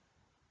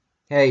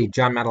Hey,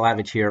 John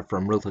Matalavich here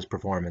from Ruthless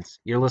Performance.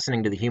 You're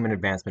listening to the Human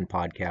Advancement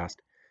Podcast.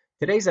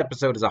 Today's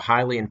episode is a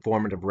highly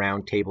informative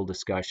roundtable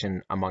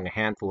discussion among a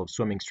handful of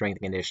swimming strength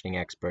and conditioning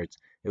experts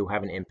who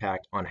have an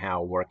impact on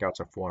how workouts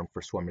are formed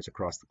for swimmers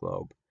across the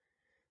globe.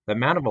 The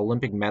amount of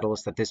Olympic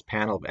medalists that this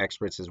panel of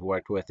experts has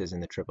worked with is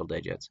in the triple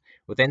digits.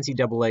 With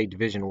NCAA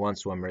Division I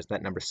swimmers,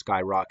 that number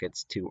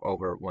skyrockets to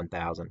over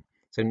 1,000.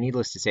 So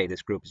needless to say,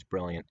 this group is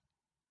brilliant.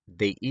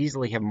 They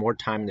easily have more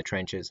time in the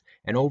trenches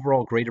and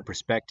overall greater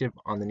perspective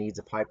on the needs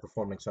of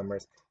high-performing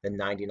swimmers than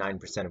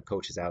 99% of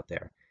coaches out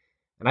there.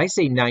 And I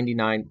say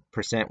 99%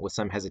 with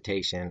some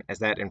hesitation, as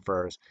that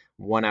infers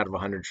 1 out of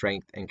 100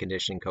 strength and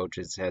conditioning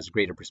coaches has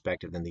greater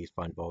perspective than these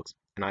fine folks,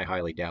 and I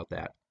highly doubt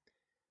that.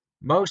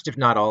 Most, if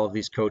not all, of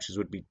these coaches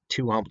would be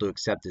too humble to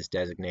accept this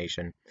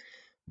designation,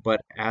 but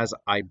as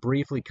I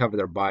briefly cover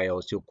their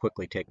bios, you'll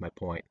quickly take my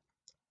point.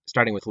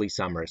 Starting with Lee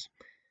Sommers.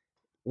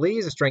 Lee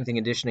is a strength and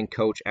conditioning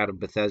coach out of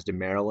Bethesda,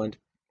 Maryland.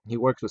 He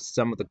works with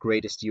some of the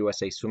greatest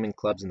USA swimming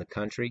clubs in the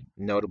country,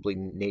 notably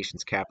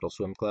Nation's Capital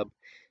Swim Club.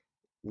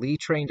 Lee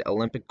trained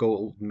Olympic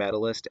gold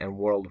medalist and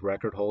world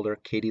record holder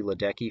Katie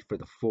Ledecky for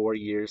the 4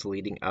 years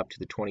leading up to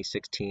the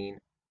 2016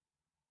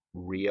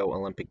 Rio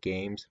Olympic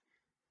Games.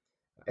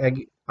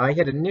 I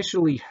had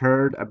initially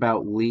heard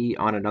about Lee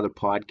on another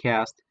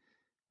podcast.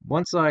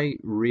 Once I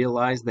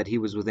realized that he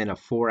was within a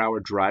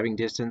 4-hour driving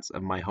distance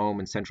of my home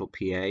in central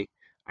PA,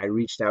 I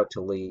reached out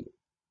to Lee,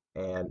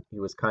 and he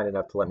was kind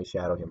enough to let me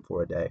shadow him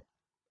for a day.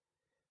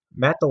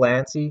 Matt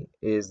DeLancey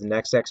is the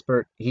next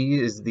expert. He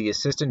is the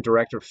Assistant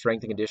Director of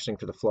Strength and Conditioning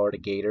for the Florida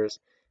Gators.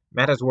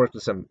 Matt has worked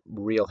with some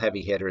real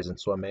heavy hitters in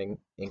swimming,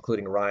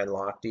 including Ryan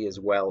Lochte, as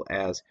well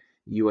as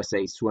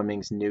USA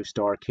Swimming's new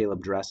star,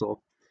 Caleb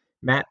Dressel.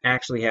 Matt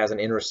actually has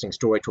an interesting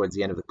story towards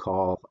the end of the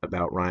call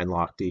about Ryan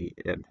Lochte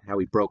and how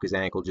he broke his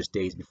ankle just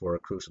days before a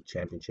crucial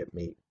championship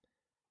meet.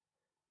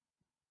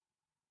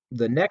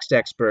 The next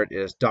expert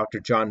is Dr.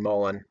 John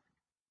Mullen.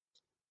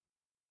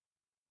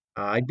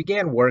 I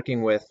began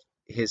working with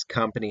his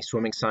company,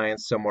 Swimming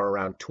Science, somewhere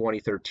around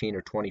 2013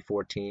 or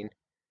 2014.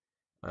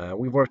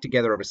 We've worked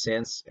together ever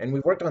since, and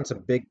we've worked on some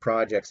big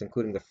projects,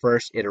 including the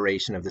first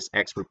iteration of this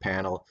expert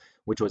panel,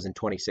 which was in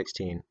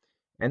 2016.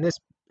 And this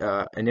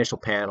initial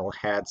panel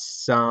had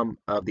some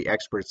of the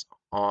experts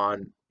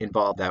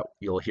involved that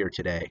you'll hear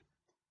today,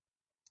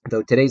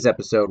 though today's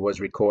episode was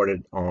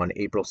recorded on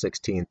April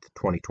 16th,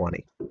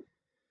 2020.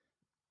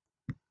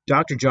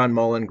 Dr. John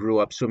Mullen grew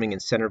up swimming in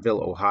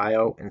Centerville,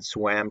 Ohio, and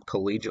swam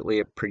collegiately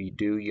at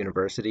Purdue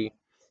University.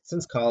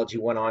 Since college, he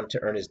went on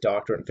to earn his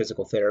doctorate in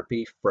physical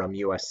therapy from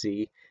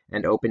USC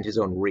and opened his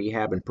own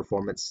rehab and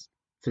performance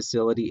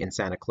facility in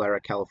Santa Clara,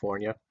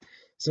 California.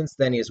 Since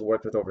then, he has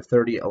worked with over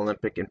 30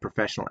 Olympic and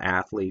professional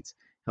athletes,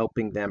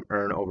 helping them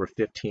earn over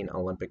 15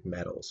 Olympic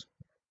medals.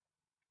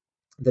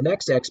 The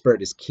next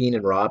expert is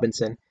Keenan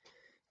Robinson.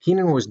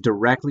 Keenan was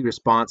directly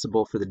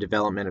responsible for the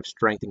development of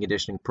strength and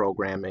conditioning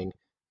programming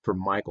for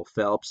Michael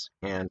Phelps,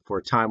 and for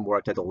a time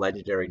worked at the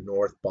legendary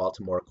North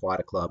Baltimore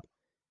Aquatic Club.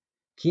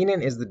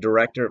 Keenan is the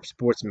Director of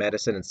Sports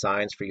Medicine and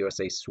Science for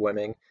USA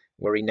Swimming,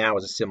 where he now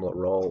has a similar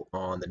role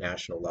on the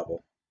national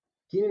level.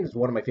 Keenan is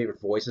one of my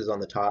favorite voices on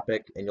the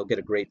topic, and you'll get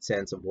a great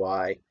sense of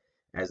why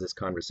as this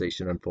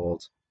conversation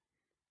unfolds.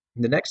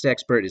 The next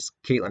expert is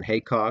Katlyn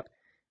Haycock,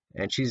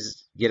 and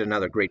she's yet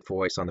another great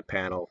voice on the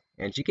panel,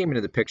 and she came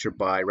into the picture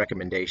by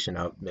recommendation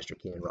of Mr.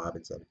 Keenan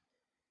Robinson.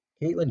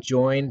 Katlyn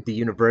joined the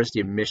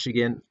University of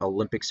Michigan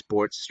Olympic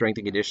Sports Strength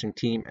and Conditioning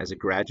team as a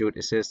graduate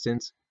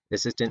assistant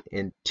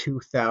in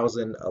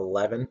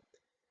 2011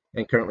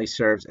 and currently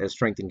serves as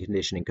strength and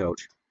conditioning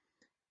coach.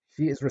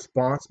 She is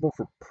responsible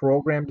for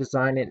program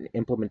design and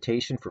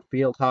implementation for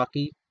field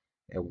hockey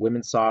and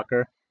women's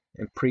soccer,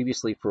 and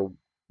previously for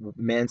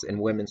men's and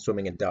women's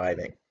swimming and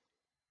diving.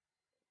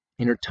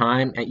 In her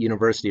time at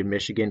University of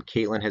Michigan,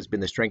 Katlyn has been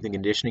the strength and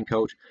conditioning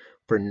coach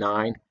for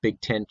 9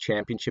 Big Ten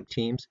championship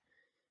teams,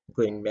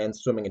 including men's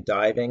swimming and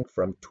diving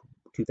from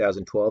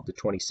 2012 to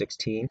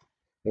 2016,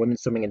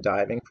 women's swimming and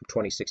diving from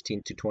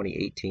 2016 to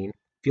 2018,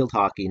 field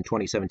hockey in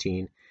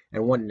 2017,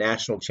 and one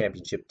national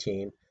championship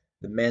team,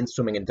 the men's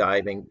swimming and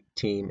diving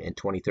team, in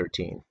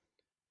 2013.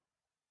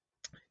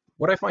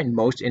 What I find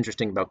most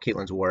interesting about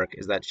Katlyn's work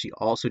is that she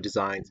also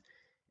designs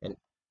and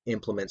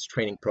implements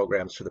training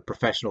programs for the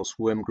professional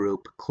swim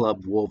group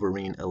Club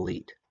Wolverine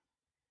Elite.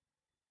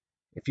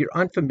 If you're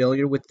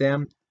unfamiliar with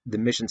them, the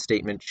mission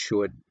statement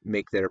should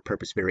make their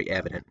purpose very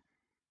evident.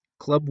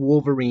 Club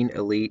Wolverine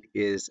Elite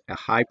is a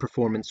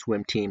high-performance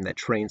swim team that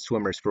trains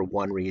swimmers for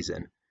one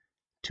reason: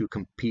 to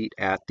compete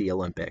at the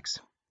Olympics.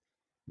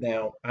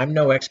 Now, I'm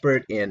no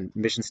expert in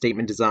mission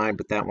statement design,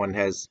 but that one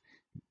has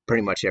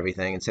pretty much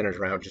everything and centers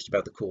around just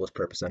about the coolest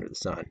purpose under the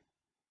sun.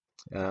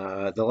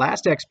 The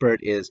last expert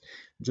is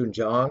Jun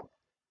Jeong.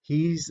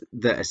 He's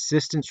the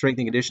assistant strength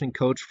and conditioning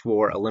coach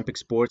for Olympic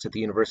sports at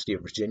the University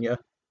of Virginia.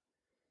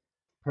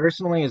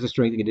 Personally, as a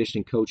strength and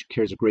conditioning coach who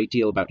cares a great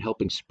deal about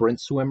helping sprint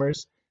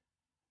swimmers,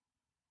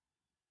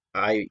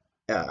 I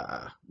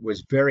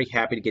was very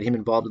happy to get him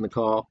involved in the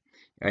call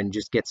and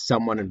just get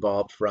someone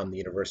involved from the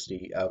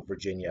University of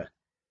Virginia.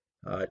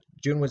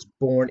 Jun was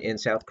born in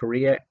South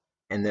Korea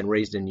and then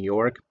raised in New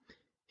York.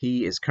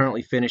 He is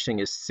currently finishing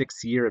his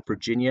 6th year at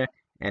Virginia,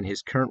 and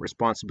his current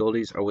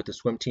responsibilities are with the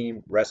swim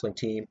team, wrestling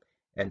team,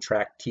 and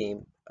track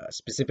team,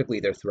 specifically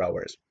their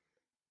throwers.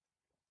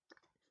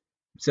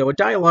 So a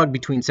dialogue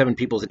between 7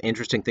 people is an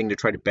interesting thing to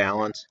try to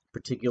balance,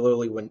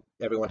 particularly when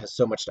everyone has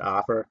so much to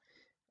offer.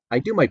 I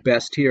do my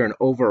best here, and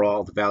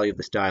overall, the value of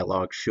this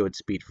dialogue should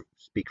speak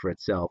for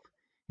itself.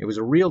 It was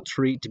a real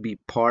treat to be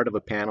part of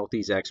a panel with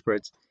these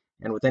experts,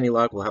 and with any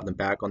luck, we'll have them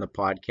back on the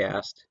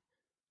podcast.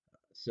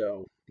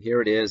 So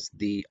here it is,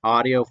 the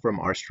audio from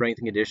our Strength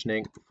and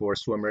Conditioning for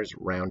Swimmers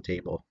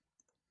Roundtable.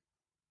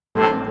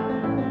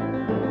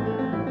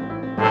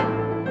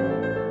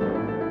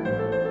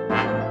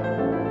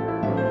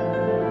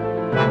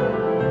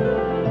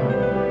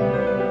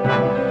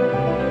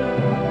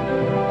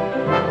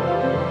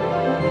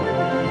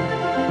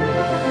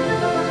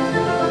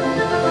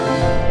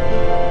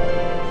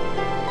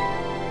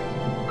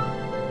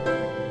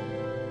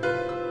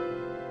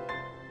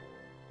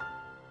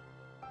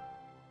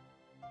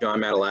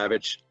 Matt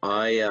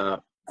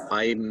DeLancey.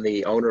 I'm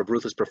the owner of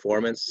Ruthless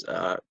Performance.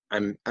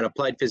 I'm an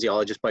applied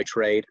physiologist by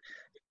trade.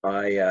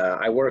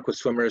 I work with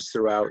swimmers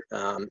throughout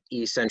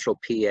East Central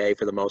PA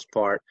for the most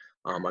part.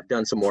 I've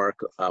done some work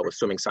with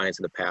swimming science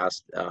in the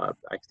past. I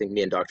think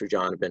me and Dr.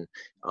 John have been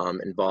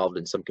involved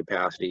in some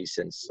capacity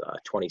since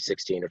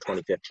 2016 or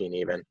 2015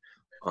 even.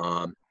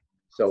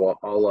 So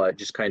I'll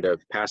just kind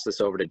of pass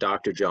this over to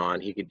Dr. John.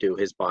 He could do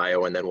his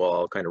bio, and then we'll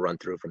all kind of run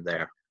through from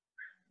there.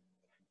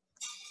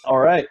 All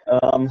right.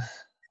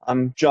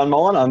 I'm John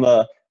Mullen. I'm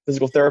a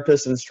physical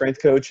therapist and strength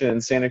coach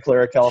in Santa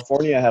Clara,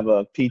 California. I have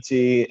a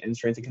PT and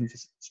strength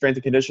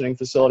and conditioning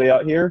facility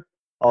out here.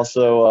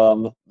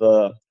 Also,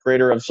 the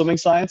creator of Swimming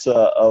Science,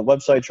 a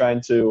website trying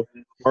to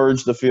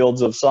merge the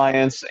fields of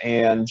science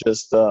and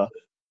just the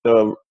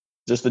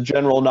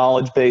general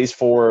knowledge base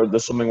for the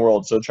swimming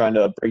world. So trying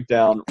to break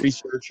down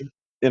research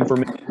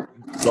information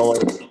as well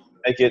as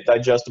make it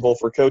digestible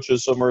for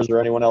coaches, swimmers,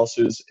 or anyone else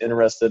who's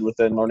interested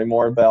within learning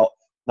more about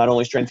not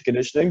only strength and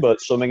conditioning, but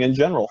swimming in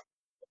general.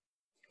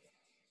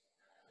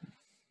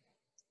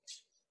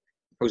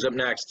 Who's up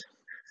next?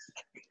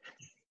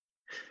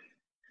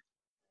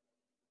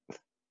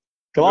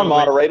 Come on,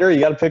 moderator. You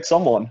got to pick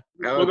someone.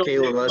 Oh,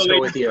 Katlyn, let's go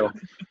with you.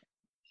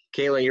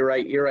 Katlyn,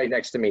 you're right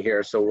next to me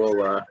here,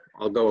 so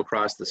I'll go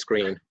across the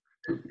screen.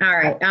 All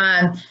right.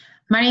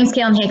 My name is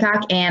Katlyn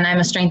Haycock, and I'm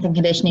a strength and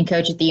conditioning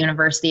coach at the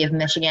University of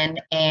Michigan.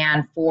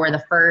 And for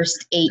the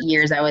first 8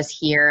 years I was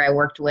here, I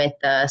worked with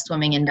the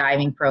swimming and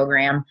diving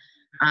program.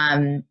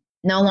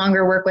 No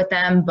longer work with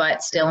them,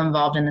 but still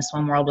involved in the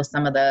swim world with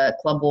some of the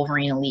Club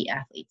Wolverine Elite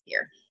athletes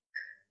here.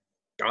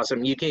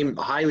 Awesome. You came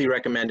highly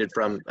recommended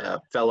from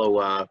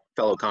fellow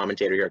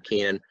commentator here,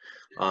 Keenan.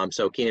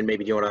 So Keenan,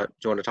 maybe do you want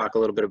to talk a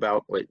little bit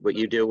about what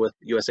you do with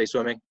USA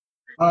Swimming?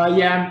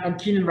 Yeah, I'm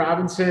Keenan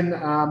Robinson.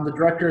 I'm the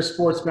Director of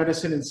Sports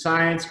Medicine and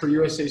Science for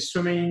USA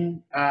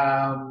Swimming.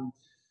 Got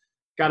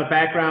a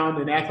background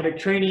in athletic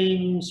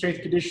training,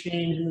 strength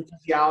conditioning, human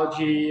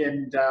physiology,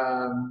 and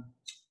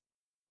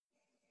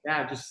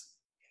just.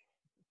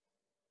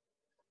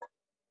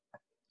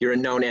 You're a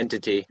known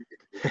entity.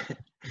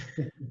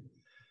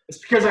 It's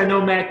because I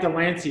know Matt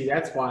DeLancey,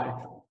 that's why.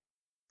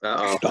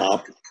 Uh-oh.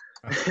 Stop.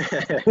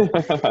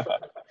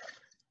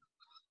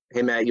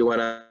 Hey, Matt, you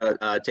want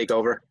to take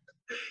over?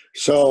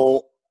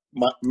 So,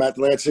 Matt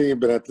DeLancey,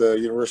 been at the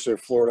University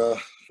of Florida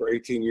for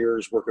 18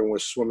 years, working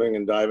with swimming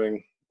and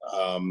diving.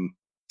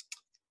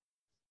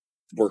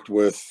 Worked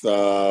with,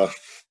 I'm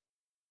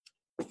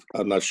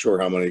not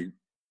sure how many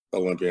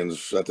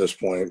Olympians at this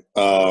point,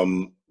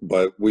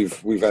 but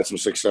we've had some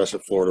success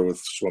at Florida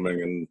with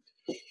swimming, and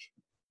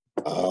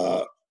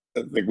I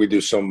think we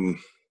do some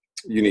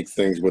unique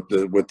things with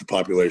the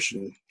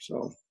population.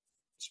 So,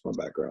 that's my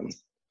background.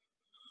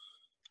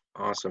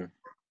 Awesome.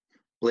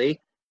 Lee?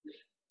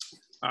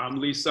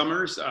 I'm Lee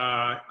Sommers.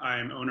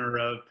 I'm owner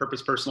of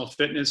Purpose Personal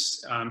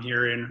Fitness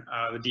here in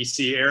the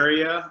DC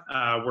area.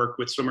 Work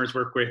with swimmers,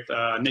 work with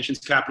Nation's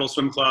Capital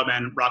Swim Club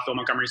and Rockville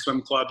Montgomery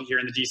Swim Club here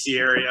in the DC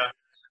area.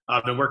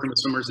 I've been working with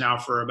swimmers now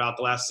for about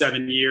the last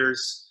 7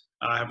 years.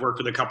 I've worked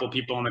with a couple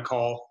people on the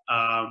call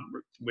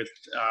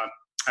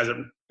as it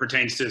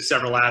pertains to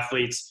several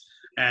athletes.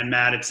 And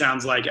Matt, it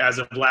sounds like as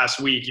of last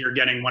week, you're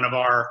getting one of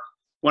our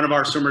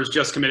swimmers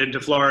just committed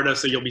to Florida,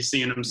 so you'll be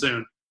seeing him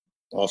soon.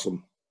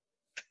 Awesome.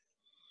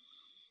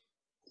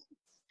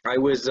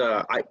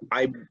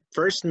 I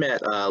first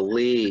met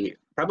Lee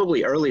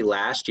probably early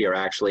last year,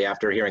 actually,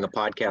 after hearing a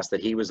podcast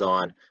that he was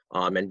on,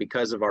 and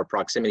because of our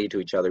proximity to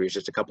each other, he was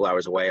just a couple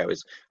hours away. I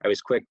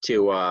was quick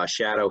to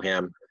shadow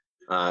him,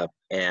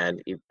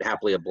 and he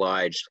happily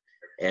obliged.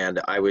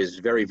 And I was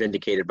very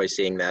vindicated by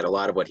seeing that a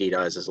lot of what he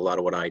does is a lot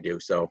of what I do.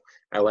 So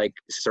I like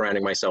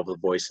surrounding myself with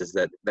voices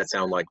that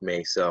sound like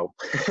me. So,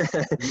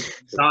 John,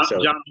 I'll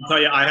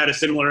tell you, I had a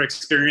similar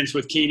experience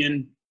with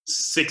Keenan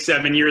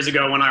 6-7 years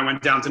ago when I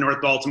went down to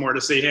North Baltimore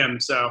to see him.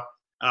 So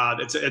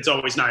it's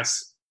always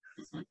nice.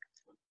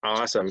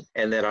 Awesome.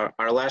 And then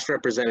our last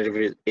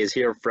representative is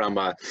here from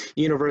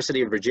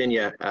University of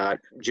Virginia.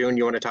 Jun,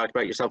 you want to talk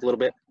about yourself a little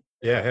bit?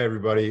 Yeah, hey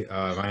everybody.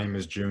 My name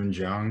is Jun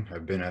Jeong.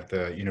 I've been at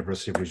the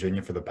University of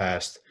Virginia for the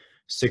past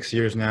 6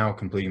 years now,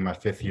 completing my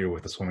 5th year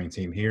with the swimming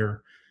team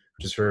here.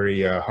 Just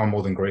very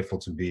humbled and grateful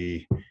to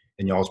be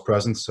in y'all's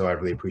presence, so I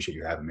really appreciate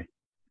you having me.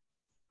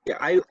 Yeah,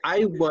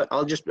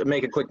 I'll just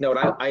make a quick note.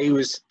 I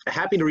was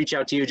happy to reach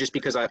out to you just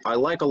because I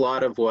like a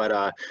lot of what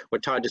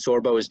Todd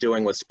DeSorbo is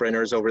doing with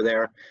sprinters over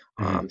there.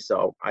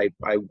 So I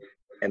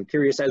am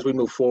curious as we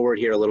move forward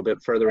here a little bit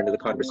further into the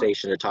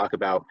conversation to talk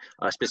about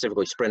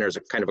specifically sprinters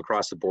kind of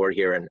across the board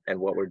here and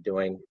what we're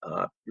doing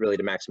really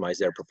to maximize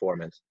their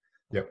performance.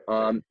 Yep.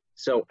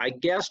 So I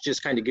guess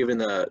just kind of given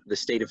the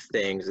state of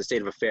things, the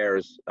state of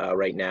affairs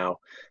right now,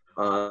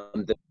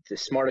 the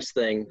smartest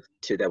thing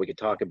that we could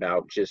talk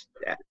about just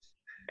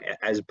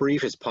as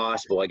brief as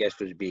possible, I guess,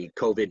 would be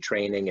COVID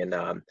training and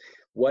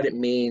what it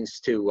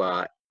means to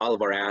all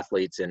of our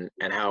athletes and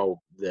how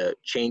the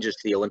changes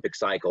to the Olympic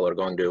cycle are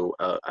going to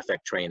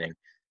affect training.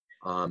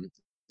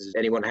 Does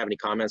anyone have any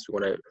comments? We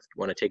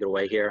want to take it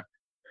away here?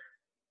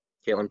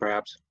 Katlyn,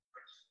 perhaps?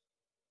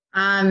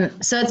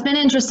 So it's been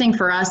interesting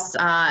for us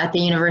at the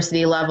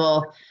university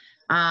level.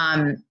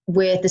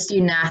 With the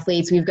student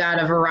athletes, we've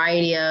got a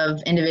variety of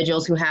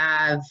individuals who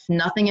have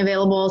nothing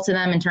available to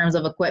them in terms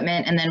of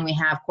equipment, and then we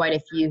have quite a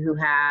few who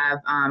have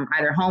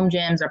either home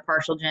gyms or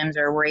partial gyms,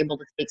 or were able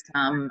to take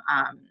some,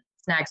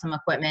 snag some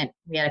equipment.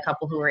 We had a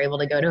couple who were able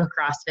to go to a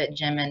CrossFit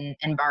gym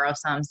and borrow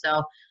some.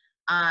 So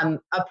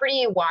a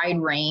pretty wide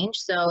range.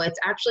 So it's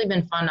actually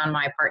been fun on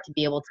my part to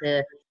be able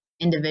to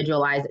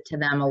individualize it to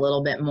them a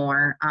little bit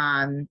more.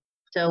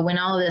 So when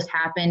all of this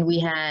happened, we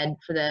had,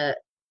 for the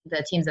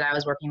teams that I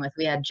was working with,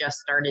 we had just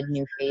started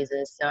new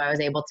phases. So I was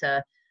able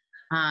to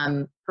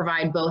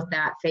provide both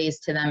that phase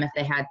to them if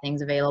they had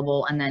things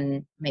available and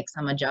then make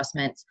some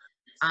adjustments.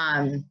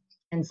 And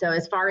so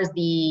as far as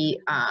the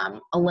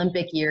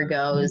Olympic year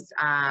goes,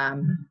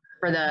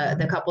 for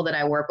the couple that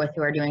I work with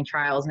who are doing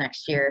trials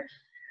next year,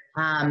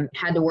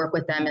 had to work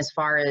with them as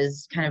far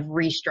as kind of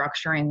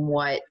restructuring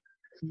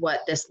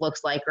what this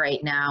looks like right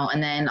now.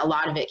 And then a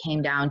lot of it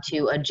came down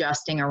to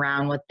adjusting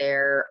around what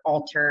their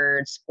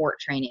altered sport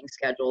training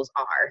schedules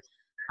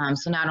are.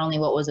 So not only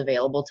what was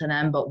available to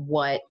them, but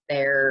what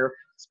their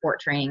sport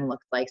training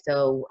looked like.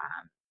 So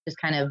just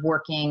kind of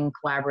working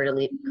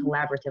collaboratively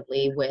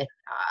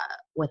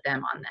with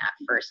them on that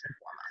first and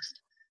foremost.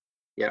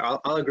 Yeah,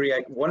 I'll agree.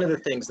 One of the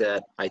things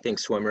that I think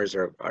swimmers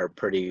are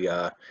pretty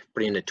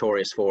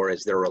notorious for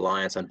is their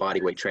reliance on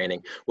bodyweight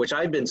training, which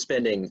I've been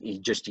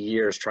spending just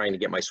years trying to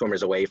get my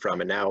swimmers away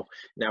from. And now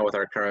with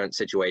our current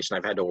situation,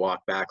 I've had to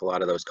walk back a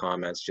lot of those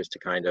comments just to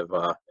kind of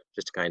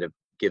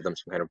give them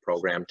some kind of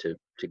program to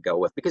go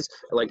with, because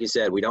like you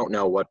said, we don't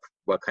know what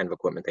kind of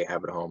equipment they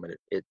have at home, and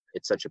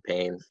it's such a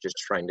pain just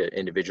trying to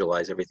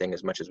individualize everything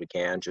as much as we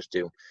can, just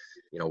do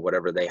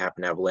whatever they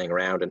happen to have laying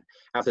around. And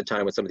half the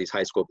time with some of these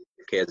high school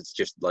kids, it's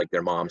just like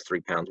their mom's 3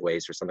 pounds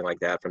waist or something like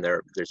that from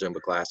their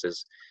Zumba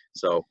classes.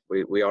 So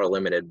we are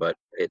limited, but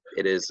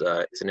it's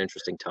an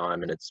interesting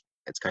time, and it's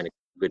kind of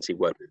good to see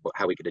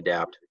how we could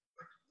adapt.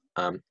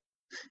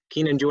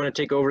 Keenan, do you want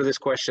to take over this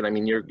question? I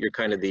mean, you're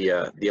kind of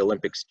the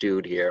Olympics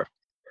dude here.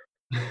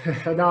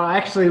 No,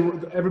 actually,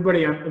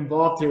 everybody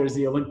involved here is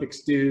the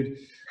Olympics dude.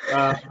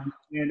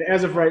 And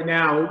as of right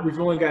now, we've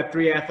only got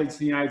 3 athletes in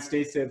the United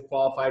States that have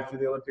qualified for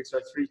the Olympics,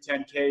 our 3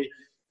 10K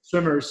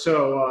swimmers.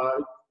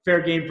 So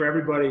fair game for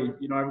everybody.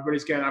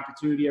 Everybody's got an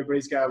opportunity.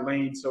 Everybody's got a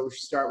lane. So we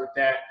should start with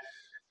that.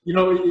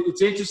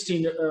 It's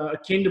interesting,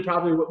 akin to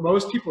probably what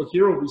most people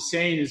here will be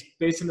saying is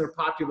based on their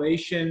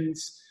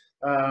populations.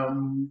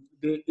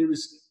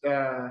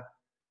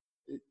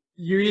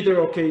 You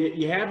either,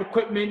 you have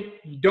equipment,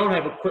 you don't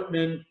have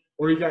equipment,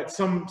 or you got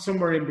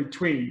somewhere in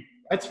between.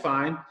 That's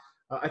fine.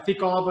 I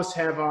think all of us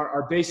have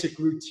our basic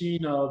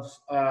routine of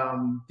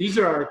these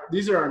are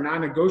our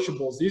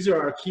non-negotiables. These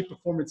are our key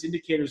performance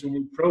indicators when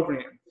we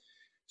program.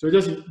 So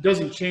it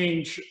doesn't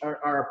change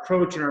our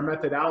approach and our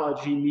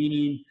methodology.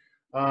 Meaning,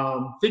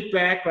 think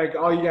back, like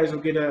all you guys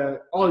will get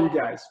all you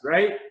guys,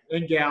 right,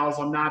 and gals.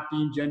 I'm not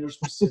being gender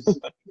specific,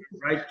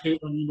 right,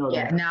 Katlyn?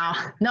 Yeah,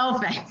 that. no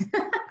offense.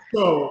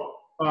 So.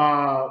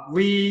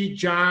 Lee,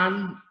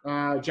 John,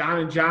 and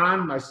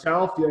John,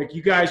 myself,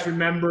 you guys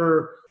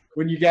remember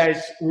when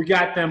we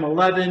got them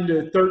 11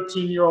 to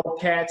 13-year-old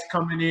cats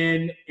coming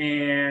in,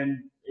 and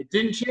it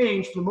didn't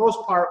change for the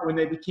most part when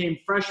they became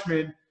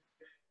freshmen.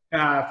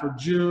 For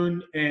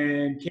June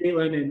and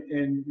Katlyn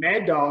and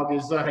Mad Dog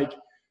is like,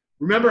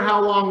 remember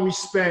how long we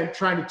spent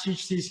trying to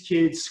teach these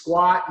kids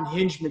squat and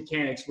hinge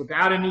mechanics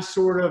without any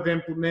sort of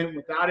implement,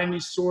 without any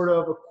sort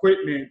of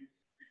equipment.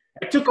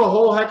 It took a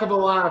whole heck of a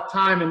lot of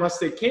time unless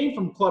they came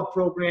from club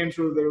programs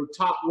where they were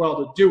taught well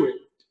to do it.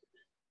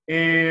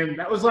 And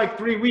that was like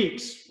 3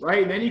 weeks,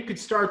 right? And then you could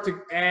start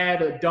to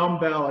add a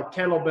dumbbell, a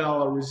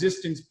kettlebell, a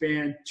resistance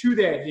band to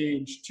that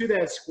hinge, to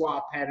that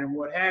squat pattern,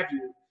 what have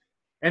you.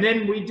 And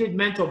then we did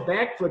mental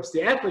backflips.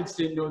 The athletes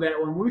didn't know that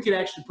when we could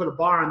actually put a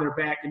bar on their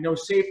back and know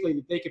safely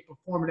that they could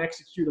perform and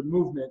execute a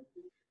movement.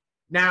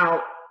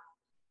 Now,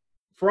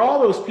 for all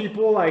those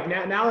people, like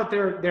now that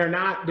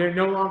they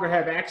no longer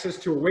have access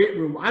to a weight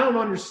room, I don't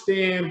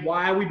understand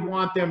why we'd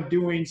want them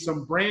doing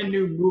some brand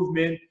new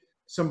movement,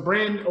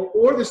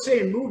 or the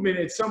same movement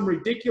at some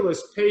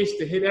ridiculous pace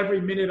to hit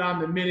every minute on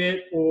the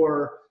minute,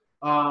 or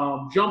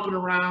jumping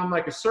around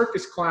like a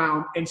circus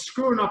clown and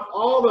screwing up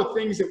all the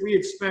things that we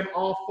had spent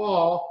all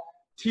fall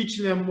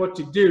teaching them what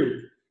to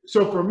do.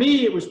 So for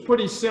me, it was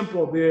pretty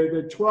simple.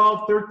 The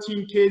 12,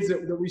 13 kids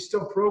that we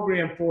still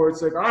program for,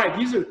 it's like, all right,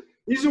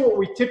 these are what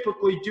we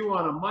typically do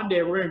on a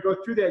Monday. We're going to go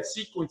through that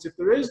sequence. If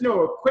there is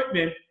no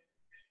equipment,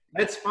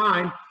 that's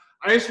fine.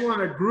 I just want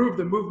to groove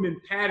the movement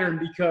pattern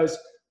because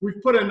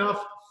we've put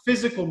enough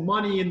physical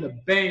money in the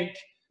bank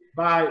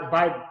by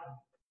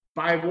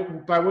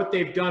what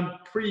they've done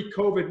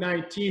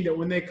pre-COVID-19 that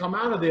when they come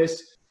out of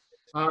this,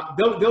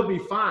 they'll be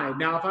fine.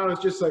 Now, if I was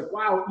just like,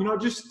 wow,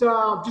 just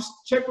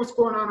check what's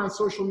going on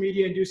social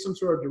media and do some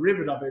sort of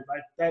derivative of it,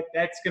 like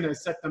that's going to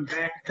set them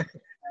back.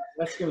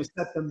 That's going to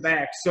set them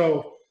back.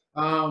 So,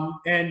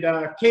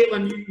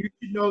 Katlyn,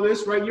 you know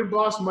this, right? Your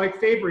boss, Mike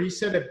Faber, he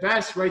said it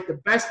best, right?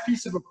 The best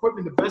piece of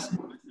equipment, the best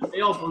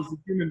available is the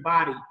human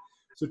body.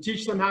 So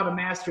teach them how to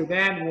master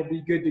that, and we'll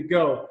be good to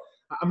go.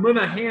 I'm going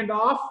to hand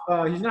off.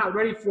 He's not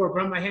ready for it,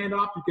 but I'm going to hand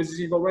off because he's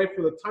going to go right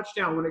for the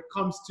touchdown when it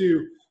comes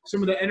to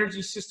some of the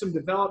energy system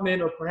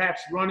development or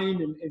perhaps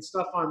running and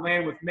stuff on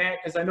land with Matt,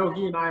 because I know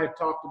he and I have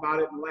talked about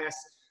it in the last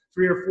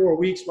 3 or 4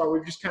 weeks while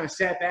we've just kind of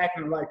sat back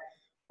and like,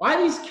 why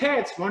are these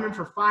cats running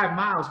for 5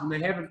 miles when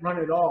they haven't run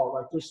at all?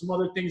 Like, there's some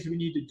other things we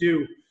need to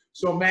do.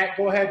 So, Matt,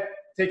 go ahead,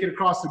 take it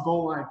across the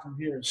goal line from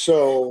here.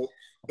 So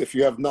if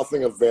you have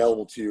nothing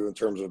available to you in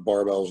terms of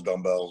barbells,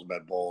 dumbbells,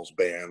 med balls,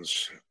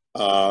 bands,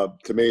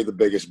 to me, the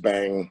biggest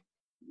bang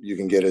you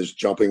can get is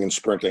jumping and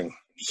sprinting.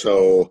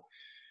 So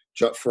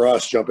for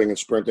us, jumping and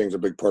sprinting is a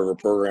big part of our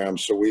program.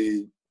 So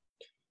we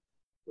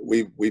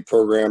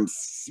program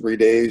 3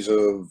 days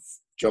of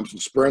jumps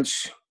and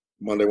sprints.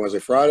 Monday, Wednesday,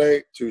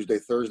 Friday. Tuesday,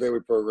 Thursday, we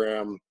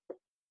program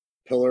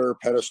pillar,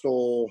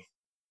 pedestal,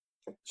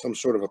 some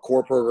sort of a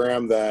core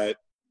program that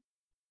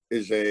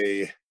is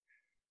a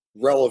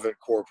relevant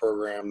core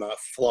program, not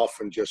fluff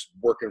and just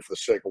working for the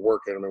sake of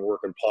working. I mean,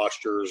 working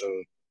postures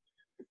and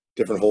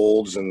different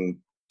holds, and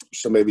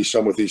so maybe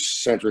some with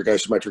eccentric,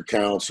 isometric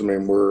counts. I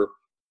mean,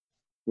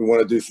 we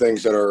want to do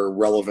things that are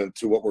relevant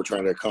to what we're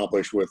trying to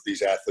accomplish with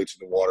these athletes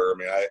in the water. I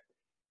mean,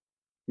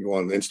 you go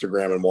on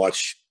Instagram and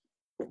watch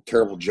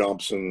terrible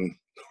jumps and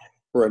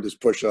horrendous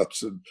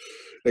push-ups, and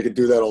they could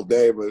do that all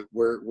day, but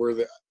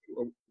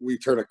we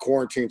turn a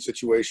quarantine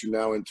situation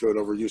now into an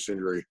overuse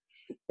injury.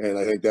 And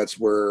I think that's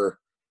where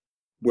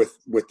with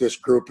this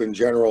group in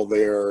general,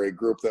 they are a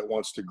group that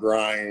wants to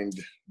grind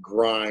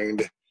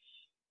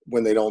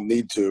when they don't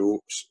need to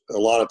a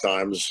lot of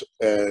times.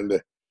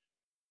 And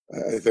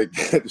I think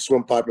the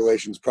swim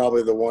population is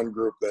probably the one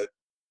group that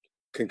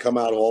can come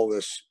out of all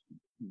this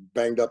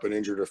banged up and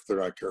injured if they're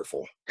not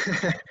careful.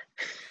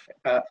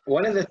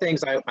 One of the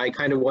things I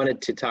kind of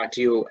wanted to talk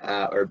to you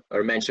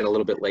or mention a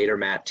little bit later,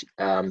 Matt,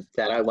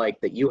 that I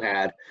like that you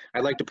had,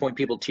 I'd like to point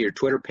people to your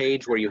Twitter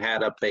page where you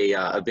had up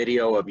a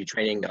video of you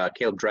training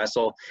Caleb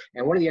Dressel.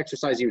 And one of the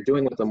exercises you were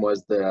doing with them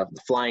was the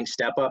flying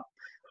step up.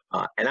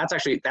 And that's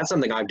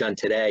something I've done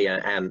today,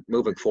 and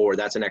moving forward,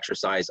 that's an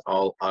exercise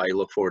I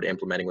look forward to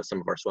implementing with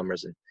some of our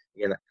swimmers. And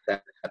again,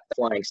 that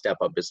flying step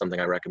up is something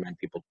I recommend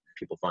people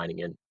finding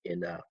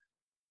in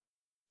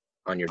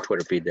on your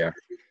Twitter feed there.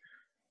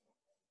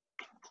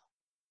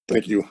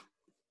 Thank you.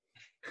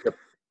 Yep.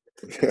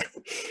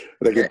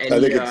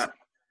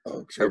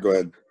 Go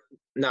ahead.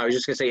 No, I was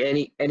just gonna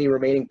say any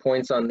remaining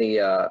points on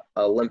the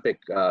Olympic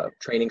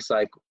training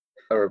cycle,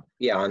 on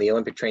the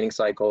Olympic training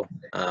cycle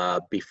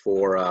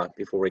before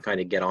we kind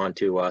of get on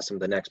to some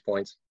of the next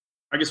points.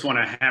 I just want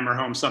to hammer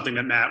home something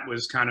that Matt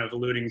was kind of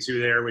alluding to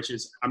there, which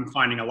is I'm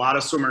finding a lot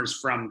of swimmers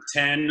from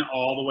 10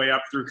 all the way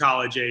up through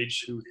college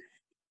age who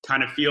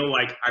kind of feel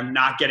like I'm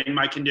not getting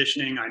my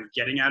conditioning, I'm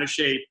getting out of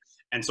shape,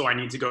 and so I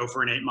need to go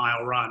for an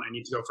 8-mile run. I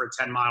need to go for a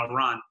 10-mile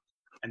run.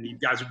 And these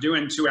guys are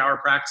doing 2-hour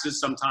practices,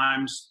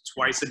 sometimes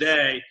twice a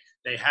day.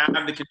 They have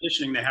the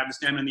conditioning, they have the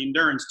stamina and the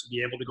endurance to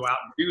be able to go out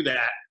and do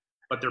that,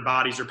 but their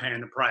bodies are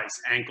paying the price.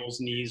 Ankles,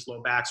 knees,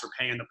 low backs are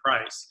paying the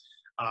price.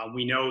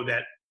 We know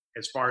that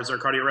as far as our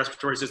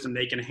cardiorespiratory system,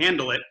 they can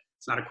handle it.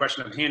 It's not a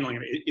question of handling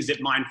it. Is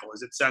it mindful?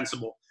 Is it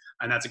sensible?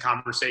 And that's a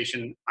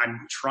conversation I'm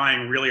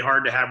trying really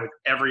hard to have with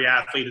every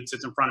athlete that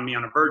sits in front of me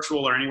on a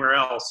virtual or anywhere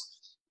else,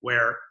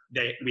 where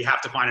we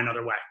have to find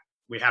another way.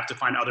 We have to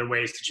find other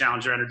ways to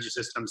challenge their energy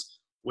systems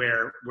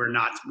where we're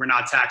not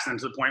taxing them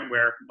to the point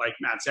where, like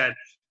Matt said,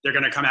 they're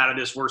going to come out of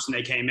this worse than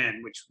they came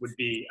in, which would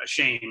be a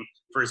shame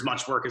for as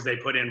much work as they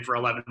put in for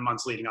 11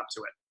 months leading up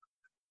to it.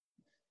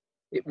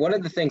 One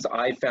of the things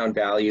I found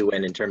value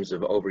in terms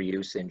of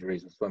overuse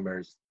injuries with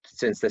swimmers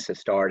since this has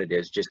started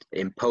is just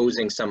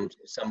imposing some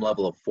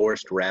level of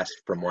forced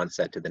rest from one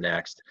set to the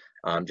next,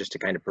 just to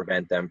kind of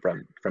prevent them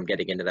from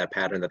getting into that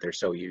pattern that they're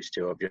so used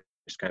to of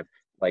just kind of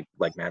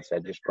like Matt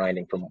said, just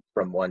grinding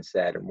from one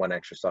set and one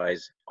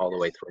exercise all the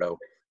way through.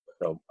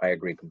 So I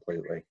agree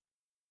completely.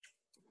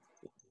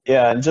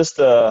 Yeah, and just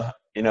to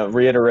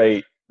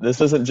reiterate, this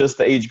isn't just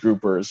the age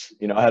groupers.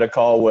 I had a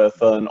call with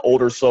an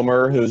older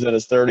swimmer who's in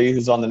his 30s,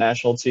 who's on the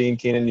national team.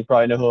 Keenan, you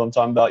probably know who I'm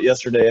talking about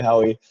yesterday,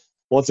 how he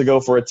wants to go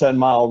for a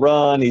 10-mile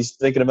run. He's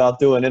thinking about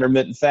doing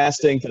intermittent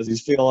fasting because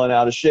he's feeling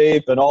out of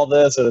shape and all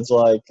this. And it's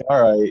like,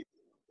 all right,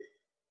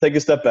 take a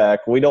step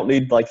back. We don't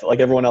need, like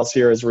everyone else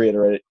here has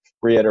reiterated.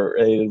 We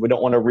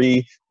don't want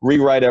to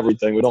rewrite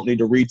everything. We don't need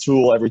to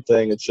retool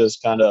everything. It's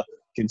just kind of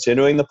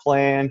continuing the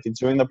plan,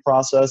 continuing the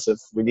process. If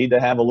we need to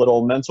have a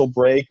little mental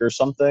break or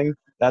something,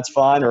 that's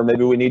fine. Or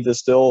maybe we need to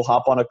still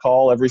hop on a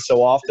call every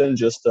so often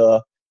just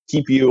to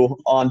keep you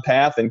on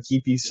path and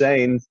keep you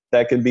sane.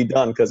 That can be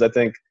done, because I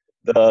think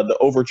the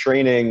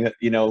overtraining,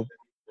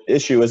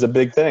 issue is a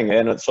big thing,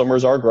 and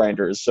swimmers are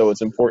grinders. So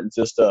it's important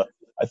just to,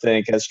 I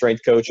think, as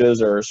strength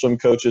coaches or swim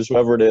coaches,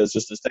 whoever it is,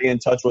 just to stay in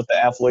touch with the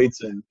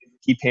athletes and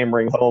keep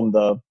hammering home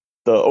the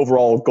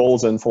overall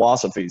goals and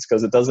philosophies,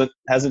 because it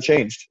hasn't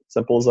changed.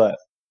 Simple as that.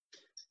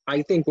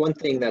 I think one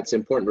thing that's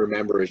important to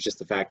remember is just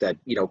the fact that,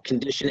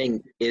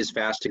 conditioning is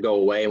fast to go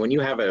away. When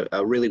you have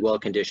a really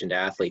well-conditioned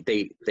athlete,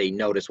 they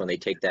notice when they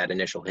take that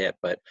initial hit,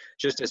 but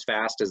just as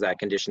fast as that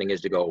conditioning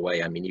is to go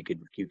away, I mean, you can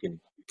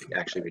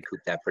actually recoup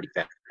that pretty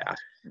fast.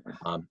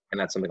 And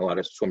that's something a lot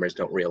of swimmers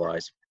don't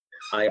realize.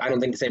 I don't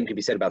think the same could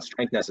be said about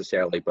strength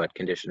necessarily, but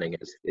conditioning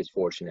is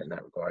fortunate in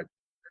that regard.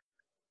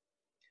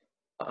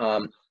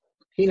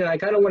 Keenan, I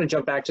kind of want to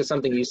jump back to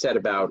something you said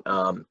about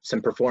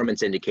some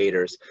performance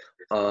indicators.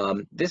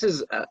 This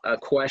is a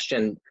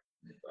question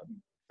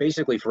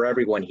basically for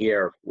everyone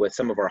here with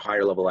some of our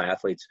higher level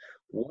athletes.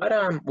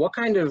 What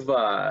kind of,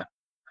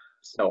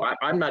 so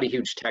I'm not a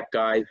huge tech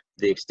guy.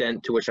 The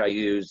extent to which I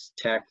use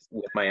tech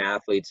with my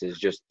athletes is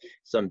just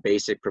some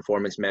basic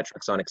performance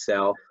metrics on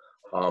Excel.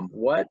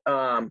 What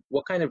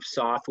kind of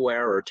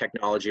software or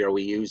technology are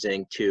we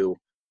using to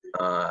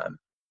kind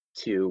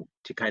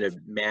of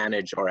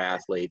manage our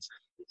athletes?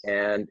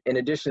 And in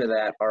addition to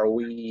that,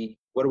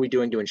 what are we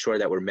doing to ensure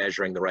that we're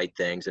measuring the right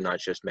things and not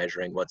just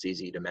measuring what's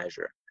easy to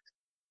measure?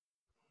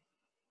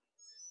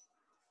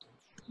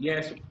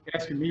 Yes,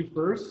 asking me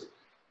first.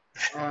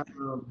 I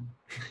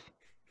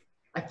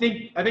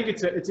think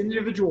it's an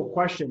individual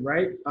question,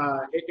 right?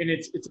 And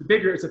it's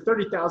a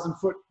 30,000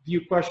 foot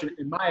view question,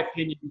 in my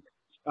opinion,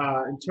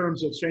 in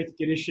terms of strength and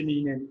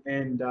conditioning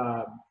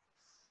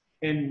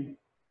and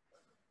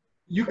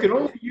you can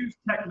only use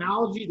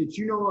technology that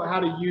you know how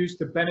to use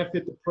to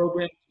benefit the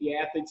program, the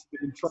athletes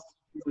that entrust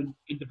you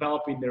in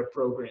developing their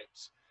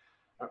programs.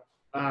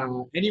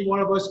 Any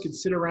one of us could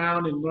sit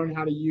around and learn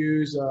how to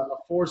use a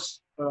force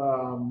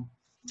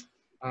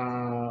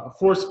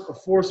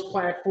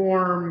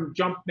platform,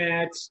 jump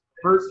mats,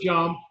 vert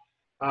jump,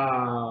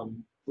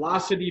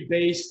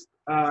 velocity-based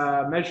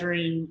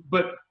measuring.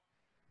 But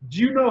do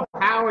you know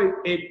how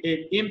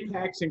it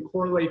impacts and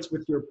correlates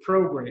with your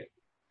program?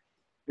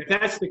 If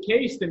that's the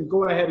case, then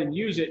go ahead and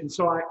use it. And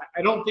so I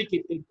don't think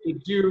it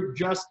do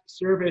just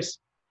service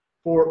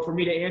for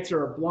me to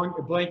answer a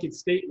blanket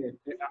statement.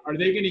 Are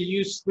they going to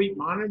use sleep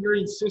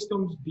monitoring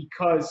systems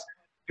because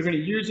they're going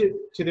to use it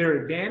to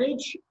their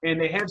advantage and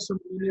they have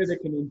somebody in there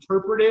that can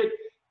interpret it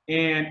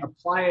and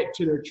apply it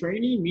to their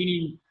training?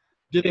 Meaning,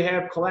 do they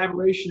have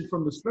collaboration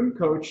from the swim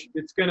coach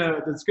that's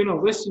gonna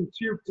listen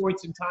to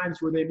points and times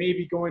where they may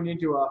be going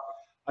into a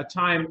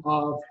time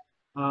of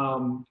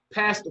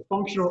past the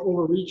functional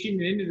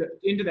overreaching and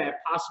into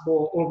that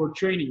possible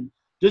overtraining?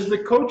 Does the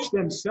coach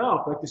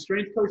themselves, like the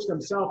strength coach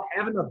themselves,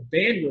 have enough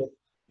bandwidth?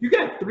 You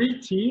got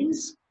 3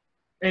 teams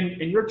and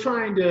you're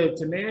trying to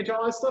manage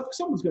all that stuff,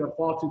 someone's gonna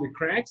fall through the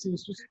cracks, and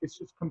it's just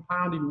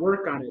compounding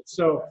work on it.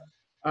 So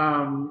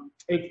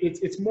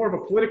it's more of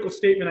a political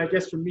statement, I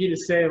guess, for me to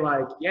say,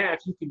 like, yeah,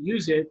 if you can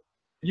use it,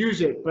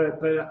 use it.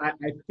 But I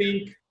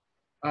think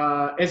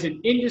as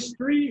an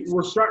industry,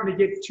 we're starting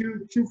to get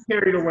too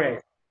carried away.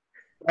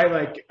 Right,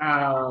 like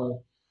I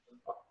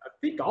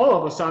think all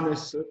of us on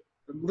this,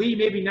 Lee,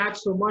 maybe not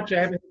so much. I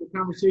haven't had the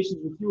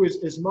conversations with you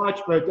as much,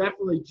 but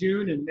definitely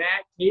Jun and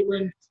Matt,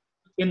 Katlyn,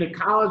 in the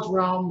college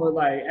realm, where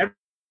like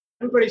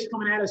everybody's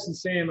coming at us and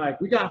saying, like,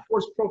 we got to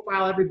force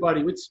profile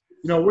everybody.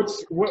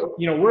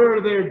 Where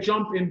are their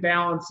jump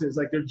imbalances?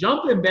 Like, their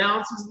jump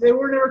imbalances, they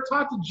were never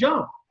taught to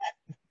jump.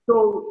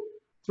 So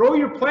throw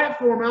your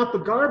platform out the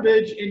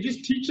garbage and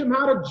just teach them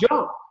how to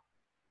jump.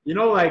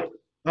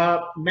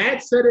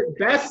 Matt said it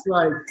best,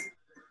 like,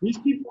 these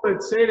people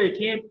that say they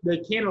can't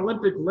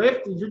Olympic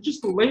lift, you're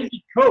just a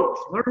lazy coach.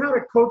 Learn how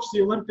to coach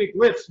the Olympic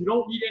lifts. You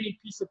don't need any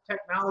piece of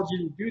technology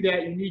to do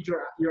that. You need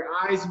your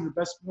eyes and the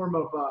best form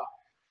of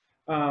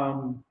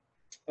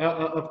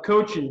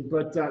coaching.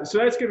 But so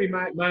that's going to be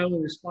my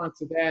only response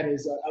to that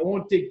is I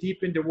won't dig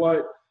deep into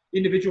what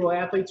individual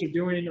athletes are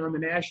doing on the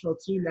national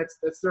team.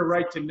 That's their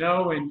right to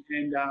know, and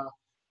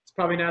it's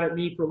probably not at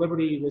me for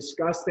liberty to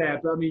discuss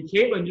that. But I mean,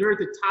 Katlyn, you're at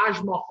the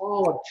Taj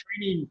Mahal of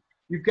training.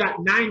 You've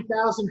got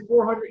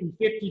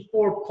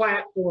 9,454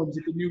 platforms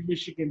at the new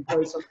Michigan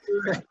place. I'm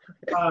sure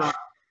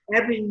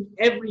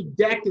every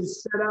deck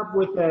is set up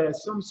with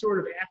some sort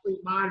of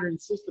athlete monitoring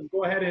system.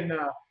 Go ahead and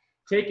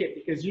take it,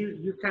 because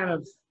you're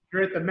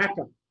at the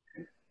Mecca.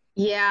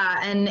 Yeah,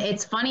 and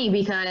it's funny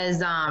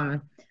because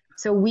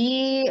so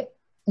we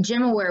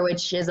GymAware,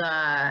 which is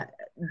a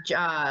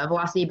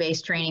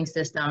velocity-based training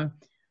system,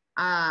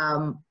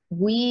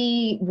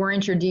 we were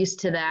introduced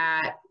to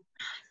that.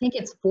 I think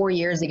it's 4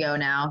 years ago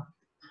now.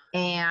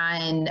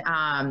 And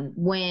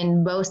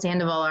when Bo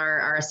Sandoval,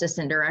 our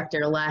assistant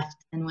director,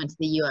 left and went to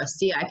the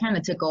USC, I kind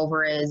of took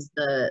over as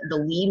the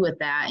lead with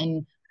that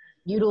and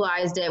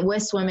utilized it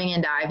with swimming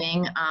and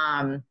diving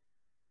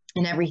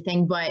and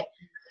everything. But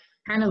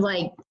kind of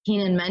like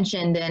Keenan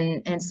mentioned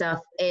and stuff,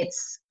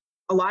 it's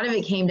a lot of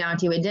it came down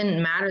to it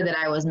didn't matter that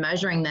I was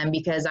measuring them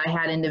because I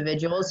had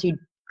individuals who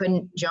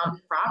couldn't jump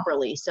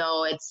properly.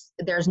 So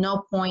there's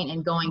no point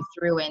in going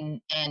through and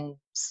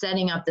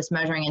setting up this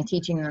measuring and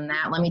teaching them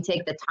that. Let me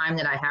take the time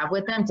that I have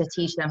with them to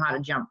teach them how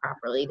to jump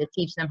properly, to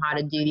teach them how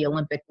to do the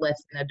Olympic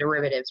lifts and the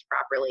derivatives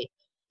properly.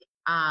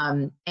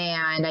 And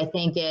I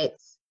think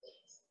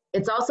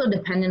it's also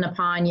dependent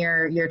upon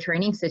your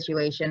training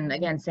situation.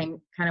 Again, same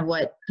kind of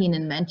what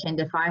Keenan mentioned.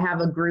 If I have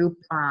a group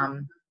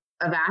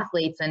of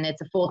athletes and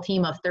it's a full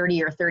team of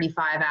 30 or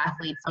 35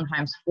 athletes,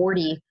 sometimes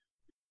 40,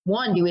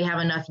 do we have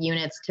enough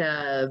units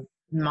to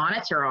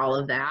monitor all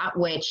of that?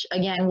 Which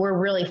again, we're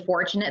really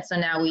fortunate. So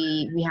now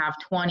we have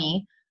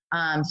 20.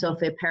 So if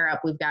they pair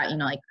up, we've got,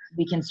 like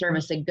we can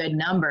service a good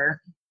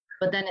number.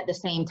 But then at the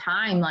same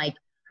time, like,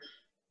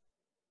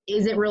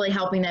 is it really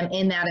helping them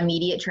in that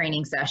immediate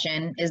training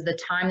session? Is the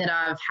time that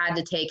I've had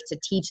to take to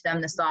teach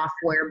them the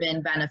software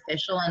been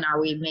beneficial, and are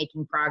we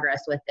making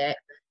progress with it?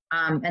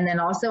 And then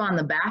also on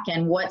the back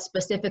end, what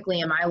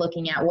specifically am I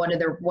looking at? What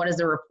does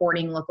the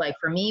reporting look like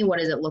for me? What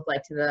does it look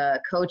like to the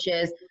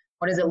coaches?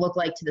 What does it look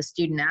like to the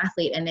student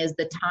athlete? And is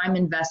the time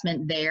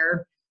investment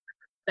there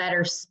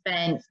better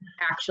spent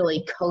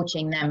actually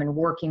coaching them and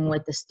working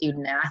with the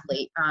student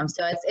athlete?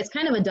 So it's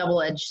kind of a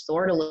double-edged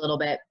sword a little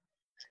bit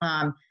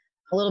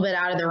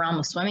out of the realm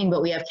of swimming,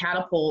 but we have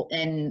Catapult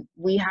and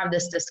we have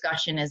this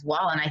discussion as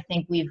well. And I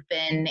think we've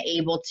been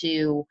able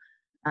to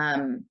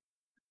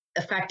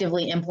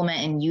effectively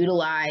implement and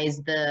utilize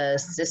the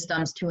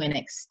systems to an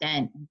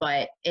extent,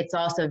 but it's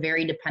also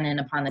very dependent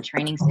upon the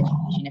training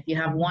situation. If you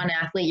have one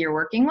athlete you're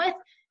working with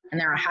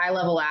and they're a high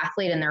level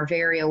athlete and they're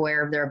very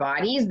aware of their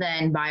bodies,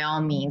 then by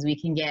all means we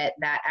can get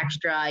that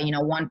extra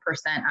 1%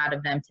 out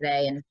of them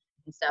today and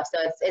stuff.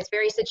 So it's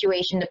very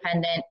situation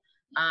dependent.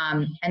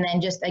 And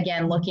then just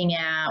again looking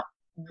at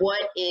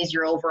what is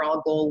your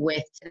overall goal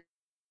with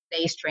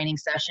today's training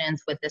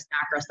sessions, with this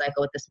macro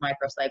cycle, with this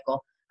micro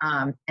cycle.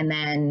 And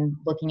then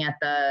looking at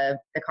the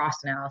cost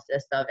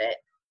analysis of it.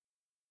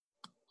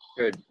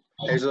 Good.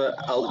 There's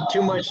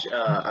too much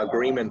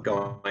agreement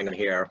going on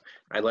here.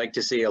 I'd like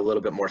to see a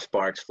little bit more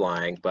sparks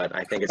flying, but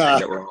I think it's time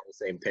that we're all on the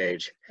same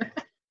page.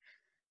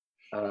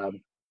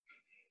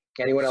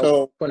 Anyone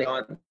else putting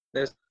on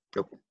this?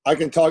 I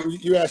can talk.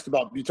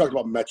 You talked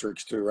about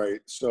metrics too,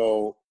 right?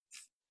 So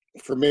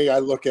for me, I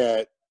look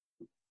at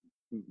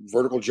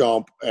vertical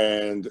jump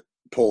and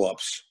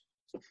pull-ups,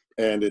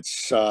 and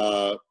it's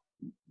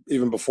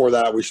even before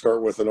that, we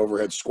start with an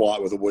overhead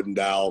squat with a wooden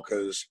dowel,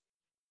 because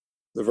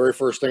the very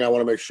first thing I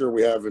want to make sure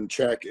we have in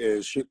check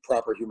is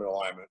proper human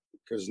alignment,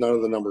 because none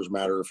of the numbers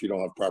matter if you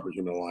don't have proper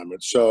human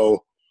alignment.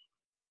 So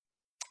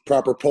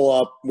proper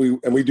pull-up,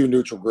 we do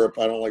neutral grip.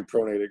 I don't like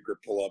pronated grip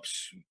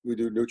pull-ups. We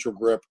do neutral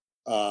grip.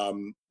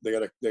 They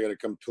gotta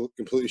come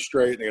completely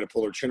straight. They gotta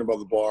pull their chin above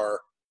the bar,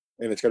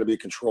 and it's gotta be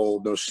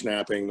controlled. No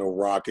snapping, no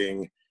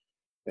rocking,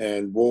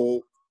 and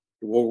we'll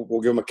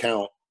give them a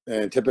count.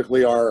 And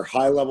typically our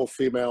high-level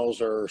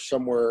females are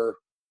somewhere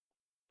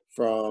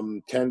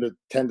from 10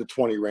 to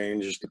 20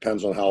 range. Just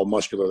depends on how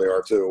muscular they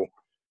are too.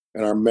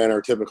 And our men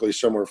are typically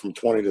somewhere from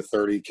 20 to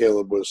 30.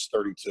 Caleb was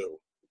 32.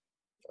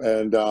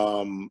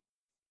 And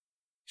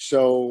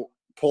so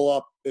pull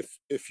up,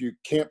 if you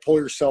can't pull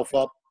yourself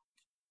up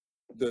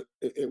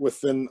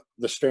within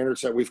the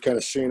standards that we've kind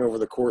of seen over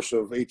the course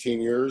of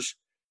 18 years,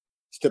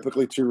 it's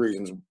typically two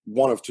reasons.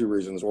 One of two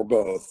reasons, or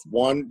both.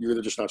 One, you're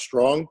either just not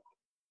strong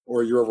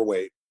or you're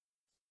overweight.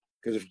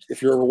 Because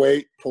if you're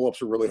overweight,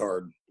 pull-ups are really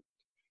hard.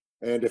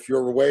 And if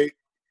you're overweight,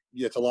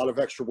 it's a lot of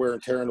extra wear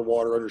and tear in the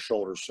water on your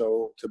shoulders.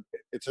 So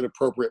it's an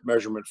appropriate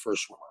measurement for a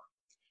swimmer.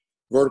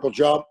 Vertical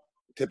jump,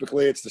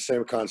 typically it's the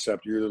same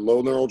concept. You're either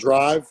low neural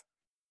drive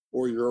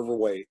or you're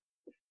overweight.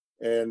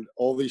 And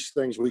all these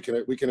things we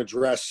can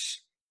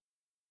address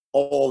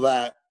all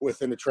that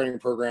within the training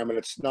program, and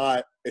it's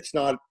not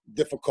a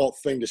difficult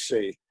thing to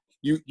see.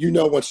 You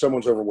know when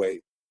someone's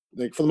overweight.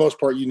 Like, for the most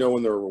part, you know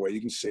when they're overweight.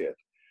 You can see it.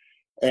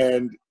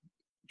 And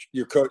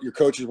your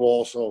coaches will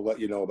also let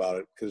you know about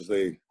it, because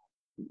they,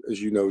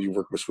 as you know, you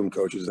work with swim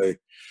coaches,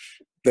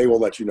 they will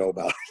let you know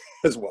about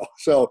it as well.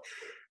 So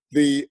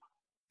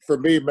for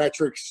me,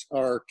 metrics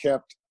are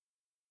kept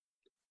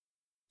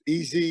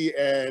easy,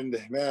 and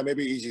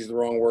maybe easy is the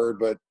wrong word,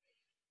 but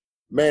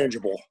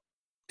manageable,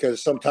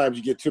 because sometimes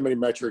you get too many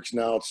metrics.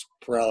 Now it's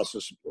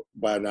paralysis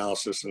by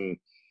analysis, and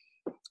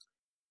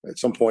at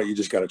some point you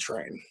just got to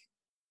train.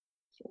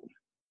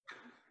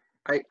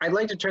 I'd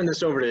like to turn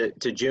this over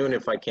to June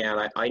if I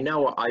can. I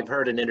know I've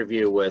heard an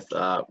interview with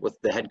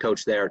the head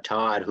coach there,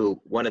 Todd, who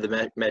one of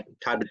the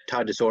Todd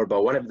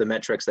DeSorbo, one of the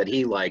metrics that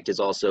he liked is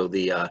also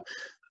the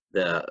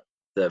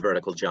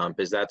vertical jump.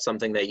 Is that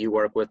something that you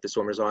work with the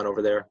swimmers on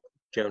over there,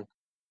 June?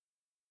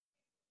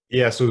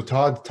 Yeah, so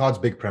Todd's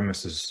big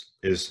premise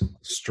is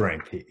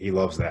strength. He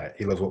loves that.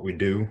 He loves what we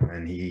do,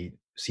 and he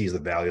sees the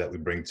value that we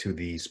bring to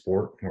the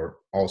sport, or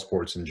all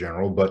sports in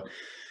general. But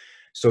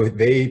so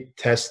they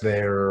test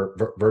their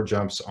vert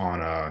jumps on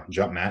a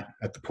jump mat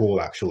at the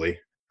pool, actually.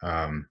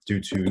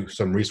 Due to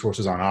some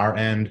resources on our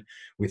end,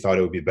 we thought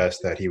it would be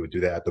best that he would do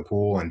that at the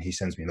pool, and he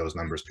sends me those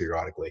numbers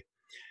periodically.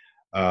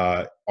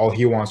 All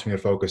he wants me to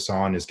focus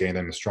on is getting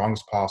them as strong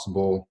as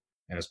possible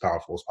and as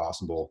powerful as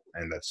possible,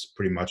 and that's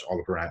pretty much all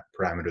the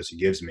parameters he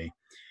gives me.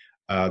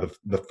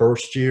 The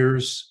first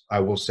years, I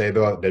will say,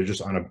 though, they're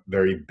just on a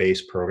very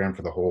base program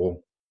for the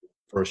whole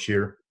first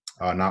year,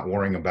 not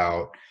worrying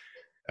about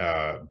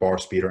bar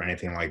speed or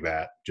anything like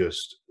that,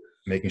 just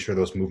making sure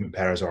those movement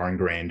patterns are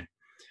ingrained.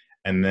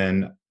 And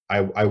then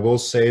I will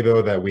say,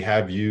 though, that we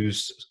have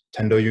used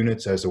Tendo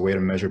units as a way to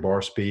measure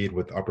bar speed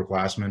with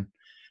upperclassmen.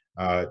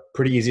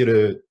 Pretty easy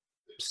to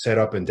set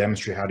up and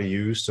demonstrate how to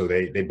use, so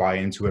they buy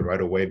into it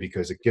right away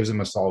because it gives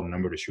them a solid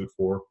number to shoot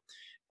for.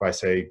 If I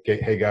say,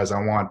 hey guys,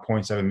 I want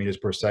 0.7 meters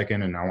per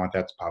second and I want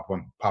that to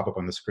pop up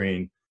on the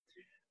screen,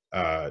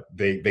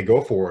 they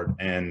go for it.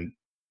 And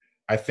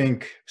I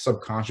think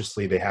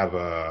subconsciously they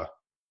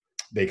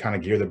kind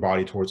of gear their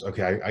body towards,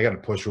 okay, I got to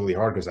push really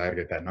hard because I got to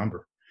get that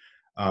number.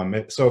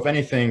 So if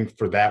anything,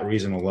 for that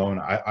reason alone,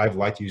 I've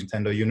liked using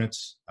Tendo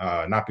units,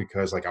 not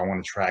because like I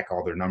want to track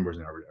all their numbers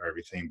and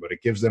everything, but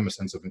it gives them a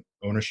sense of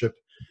ownership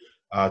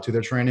to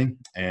their training.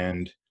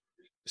 And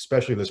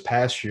especially this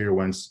past year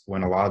when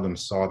a lot of them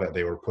saw that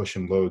they were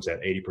pushing loads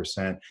at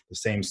 80%, the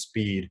same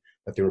speed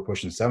that they were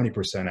pushing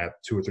 70% at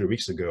 2 or 3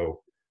 weeks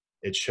ago,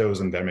 it shows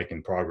them they're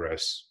making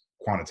progress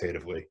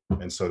quantitatively.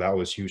 And so that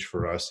was huge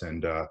for us.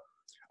 And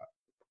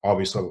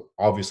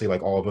obviously,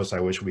 like all of us,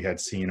 I wish we had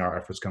seen our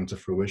efforts come to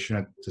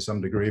fruition to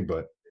some degree,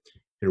 but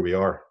here we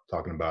are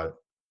talking about it.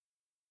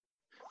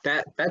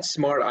 That's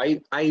smart. I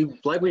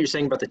like what you're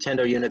saying about the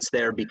Tendo units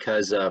there,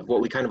 because of what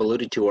we kind of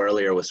alluded to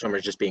earlier with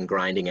swimmers just being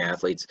grinding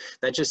athletes.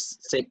 That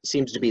just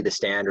seems to be the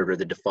standard or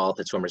the default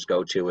that swimmers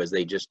go to, is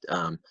they just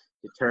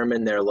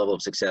determine their level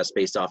of success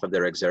based off of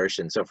their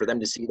exertion. So for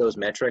them to see those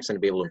metrics and to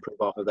be able to improve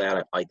off of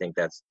that, I think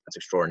that's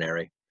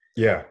extraordinary.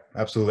 Yeah,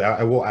 absolutely.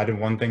 I will add in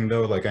one thing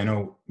though. Like, I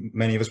know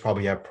many of us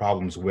probably have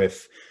problems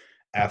with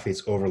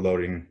athletes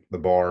overloading the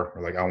bar,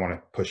 or like, I want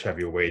to push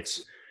heavier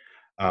weights.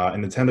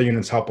 And the Tendo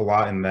units help a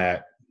lot in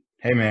that,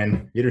 hey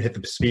man, you didn't hit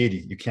the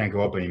speed, you can't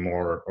go up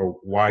anymore, or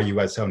why are you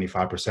at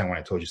 75% when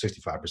I told you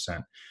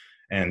 65%?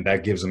 And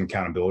that gives them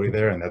accountability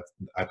there, and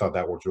I thought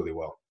that worked really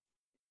well.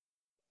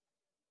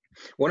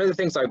 One of the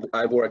things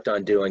I've worked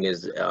on doing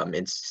is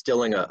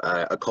instilling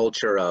a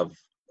culture of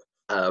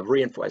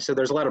reinforce. So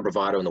there's a lot of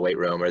bravado in the weight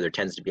room, or there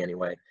tends to be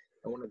anyway.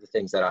 And one of the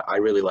things that I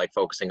really like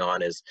focusing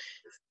on is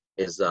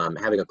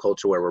having a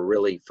culture where we're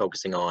really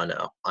focusing on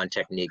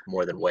technique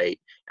more than weight.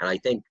 And I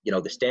think,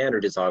 the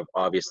standard is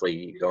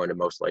obviously going to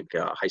most like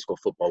high school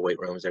football weight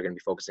rooms, they're going to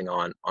be focusing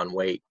on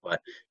weight, but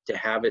to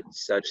have it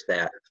such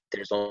that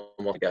there's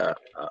almost like a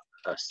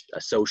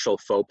social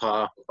faux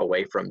pas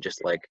away from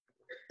just like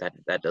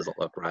that doesn't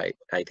look right.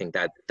 I think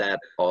that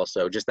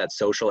also, just that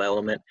social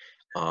element,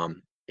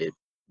 it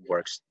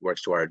works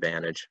to our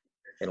advantage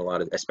in a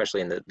lot of,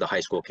 especially in the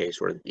high school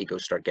case where the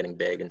egos start getting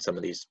big and some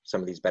of these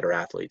better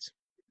athletes.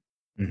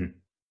 Mm-hmm.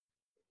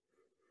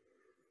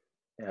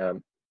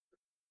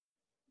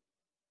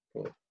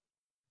 Cool.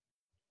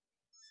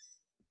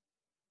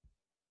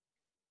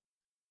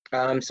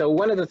 So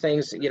one of the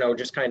things,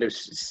 just kind of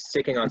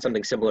sticking on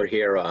something similar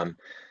here,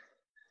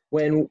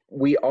 when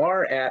we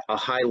are at a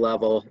high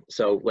level,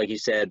 so like you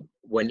said,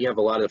 when you have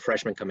a lot of the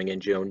freshmen coming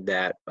in, June,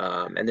 that,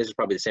 and this is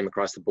probably the same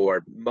across the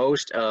board,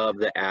 most of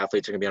the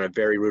athletes are going to be on a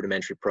very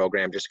rudimentary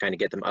program just to kind of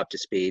get them up to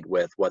speed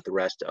with what the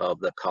rest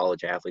of the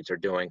college athletes are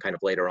doing kind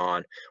of later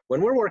on.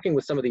 When we're working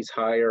with some of these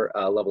higher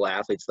level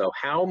athletes, though,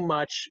 how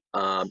much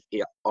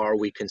are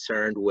we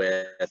concerned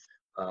with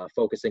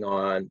focusing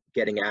on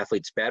getting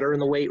athletes better in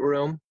the weight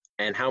room,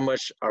 and how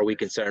much are we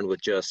concerned with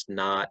just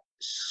not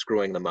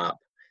screwing them up?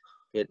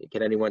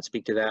 Can anyone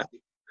speak to that?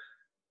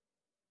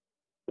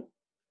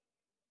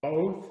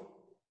 Both.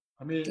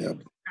 I mean,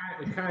 yep.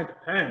 It kind of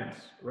depends,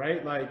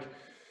 right? Like,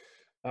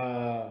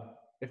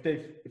 if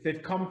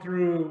they've come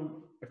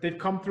through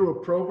a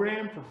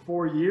program for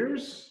 4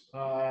 years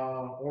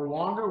or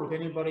longer with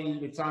anybody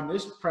that's on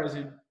this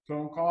present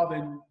phone call,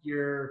 then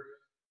you're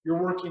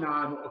working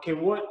on, okay,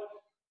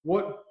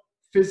 what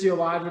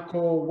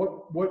physiological,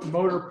 what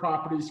motor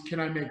properties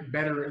can I make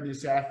better in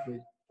this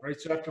athlete, right?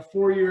 So after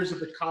 4 years of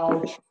the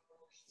college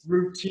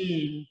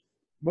routine,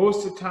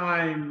 most of the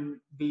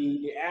time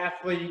the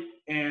athlete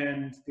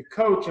and the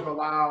coach have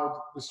allowed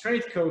the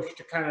strength coach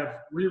to kind of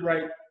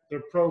rewrite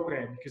their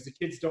program, because the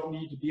kids don't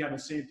need to be on the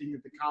same thing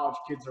that the college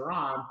kids are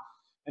on,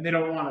 and they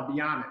don't want to be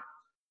on it.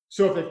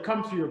 So if they've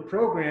come through your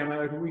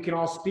program, we can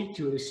all speak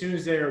to it. As soon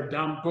as they are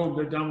done, boom,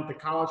 they're done with the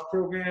college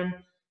program.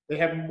 They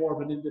have more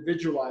of an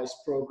individualized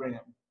program.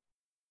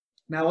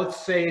 Now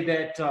let's say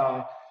that,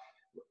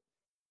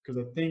 because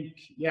I think,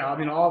 I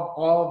mean,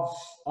 all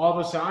of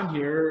us on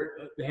here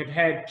have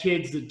had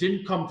kids that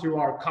didn't come through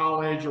our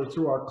college or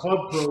through our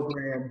club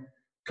program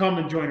come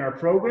and join our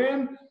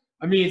program.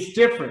 I mean, it's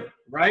different,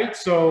 right?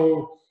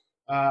 So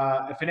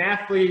if an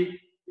athlete,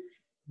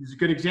 this is a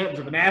good example,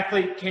 if an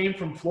athlete came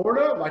from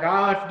Florida, like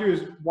all I have to do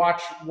is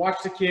watch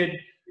the kid.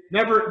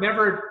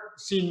 Never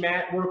seen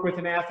Matt work with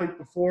an athlete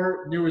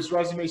before, knew his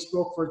resume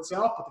spoke for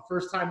itself, but the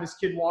first time this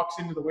kid walks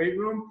into the weight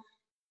room,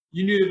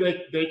 you knew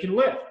that they can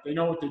lift. They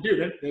know what they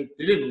do. They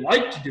didn't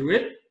like to do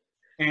it,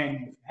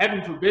 and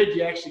heaven forbid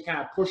you actually kind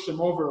of push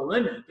them over a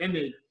limit. Then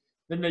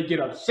they get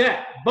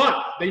upset.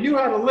 But they knew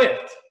how to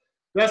lift.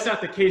 That's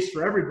not the case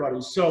for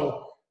everybody.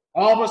 So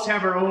all of us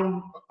have our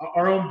own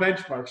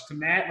benchmarks. To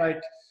Matt,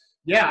 like,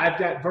 I've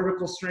got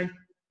vertical strength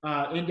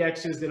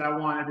indexes that I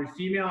want every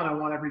female and I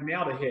want every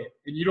male to hit.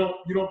 And you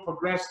don't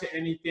progress to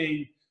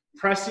anything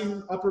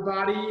pressing upper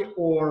body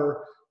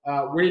or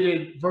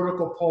weighted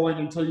vertical pulling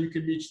until you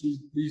can reach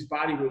these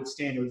body weight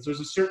standards. There's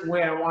a certain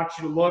way I want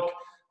you to look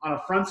on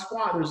a front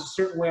squat. There's a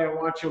certain way I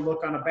want you to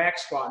look on a back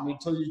squat. And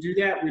until you do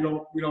that, we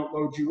don't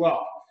load you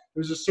up.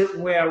 There's a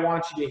certain way I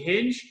want you to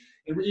hinge.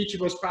 And each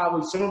of us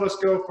probably, some of us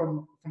go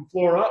from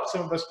floor up,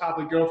 some of us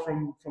probably go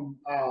from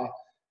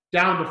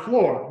down to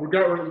floor.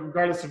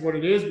 Regardless of what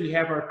it is, we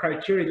have our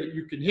criteria that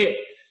you can hit.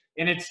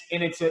 And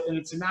it's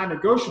a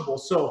non-negotiable.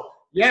 So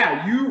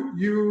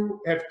you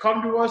have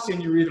come to us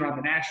and you're either on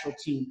the national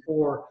team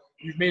or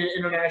you've made an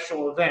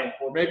international event,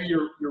 or maybe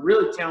you're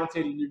really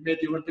talented and you've made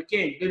the Olympic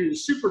Games. Maybe you're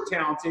super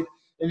talented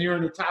and you're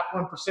in the top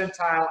 1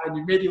 percentile and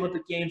you made the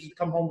Olympic Games and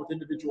come home with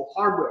individual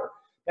hardware.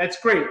 That's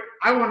great.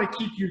 I want to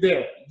keep you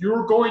there.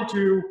 You're going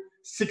to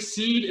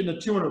succeed in the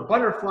 200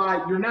 butterfly.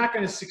 You're not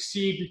going to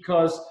succeed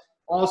because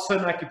all of a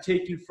sudden I could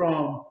take you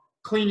from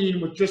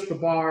cleaning with just the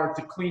bar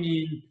to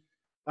cleaning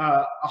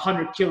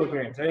 100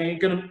 kilograms. That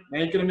ain't gonna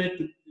make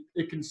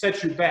it can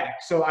set you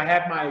back. So I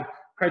have my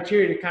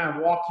criteria to kind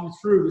of walk you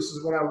through. This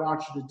is what I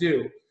want you to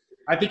do.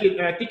 I think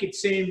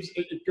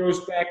it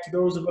goes back to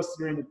those of us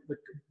that are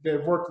that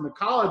have worked in the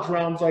college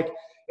realms. Like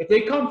if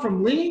they come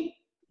from Lee,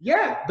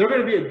 they're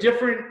going to be a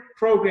different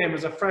program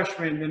as a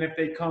freshman than if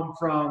they come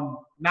from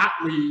not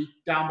Lee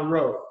down the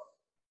road,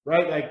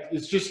 right? Like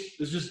it's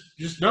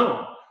just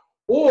known.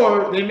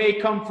 Or they may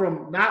come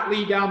from not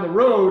Lee down the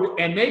road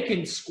and they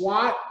can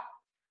squat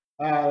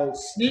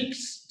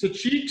sneaks to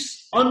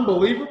cheeks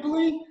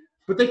unbelievably,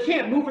 but they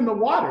can't move in the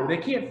water. They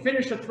can't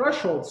finish a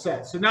threshold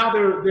set. So now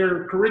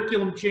their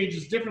curriculum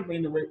changes differently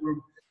in the weight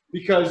room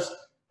because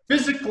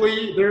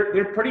physically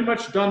they're pretty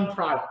much done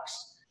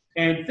products.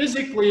 And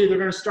physically they're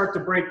going to start to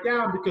break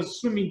down because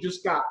swimming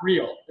just got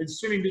real and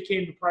swimming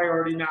became the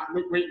priority, not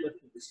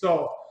weightlifting.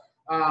 So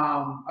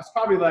that's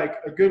probably like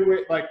a good way,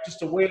 like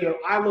just a way that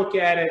I look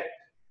at it.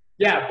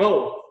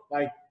 Both.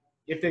 Like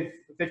if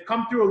they've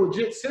come through a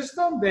legit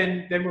system,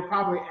 then we're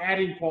probably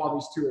adding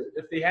qualities to it.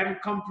 If they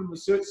haven't come from the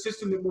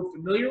system that we're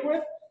familiar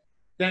with,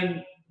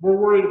 then we're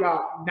worried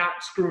about not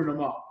screwing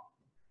them up.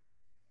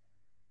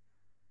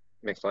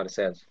 Makes a lot of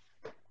sense.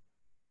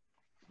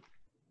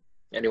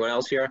 Anyone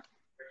else here?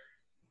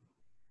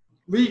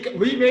 Lee,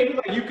 maybe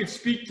like you could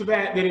speak to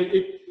that.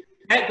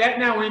 That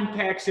now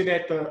impacts it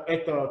at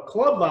the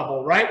club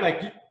level, right?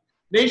 Like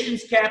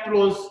Nation's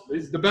Capital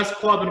is the best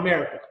club in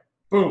America.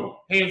 Boom,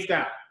 hands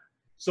down.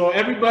 So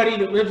everybody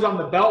that lives on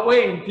the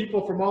Beltway and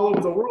people from all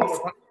over the world are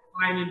probably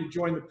flying in to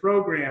join the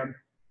program.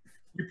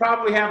 You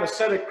probably have a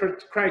set of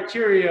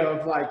criteria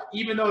of like,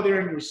 even though they're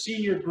in your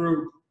senior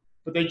group,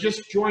 but they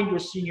just joined your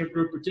senior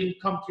group, but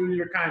didn't come through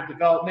your kind of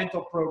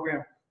developmental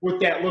program, what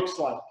that looks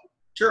like.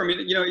 Sure. I mean,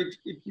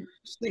 if you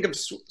think of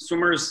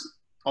swimmers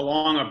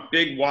along a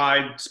big,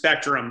 wide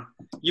spectrum,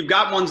 you've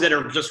got ones that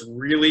are just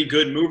really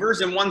good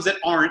movers and ones that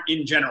aren't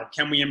in general.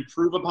 Can we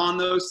improve upon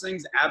those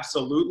things?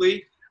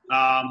 Absolutely.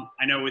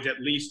 I know with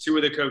at least 2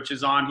 of the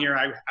coaches on here,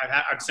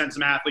 I've sent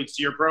some athletes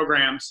to your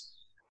programs.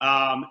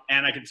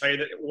 And I can tell you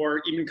that,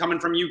 or even coming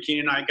from you,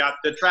 Keenan, I got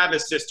the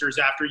Travis sisters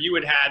after you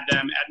had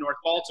them at North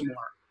Baltimore.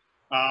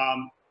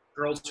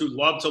 Girls who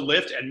love to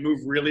lift and move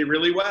really,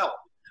 really well.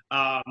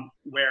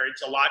 Where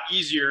it's a lot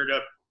easier to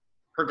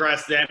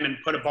progress them and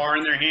put a bar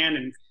in their hand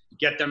and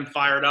get them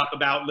fired up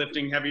about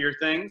lifting heavier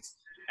things.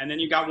 And then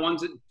you got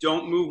ones that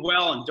don't move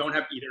well and don't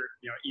have either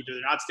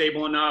they're not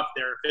stable enough,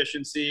 their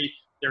efficiency,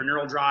 their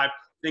neural drive,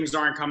 things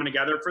aren't coming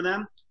together for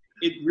them.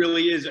 It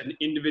really is an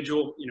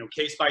individual,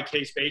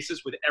 case-by-case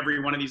basis with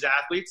every one of these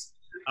athletes.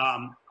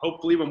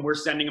 Hopefully when we're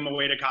sending them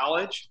away to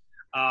college,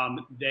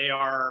 they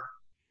are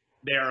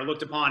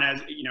looked upon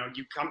as,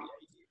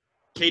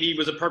 Katie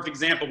was a perfect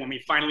example. When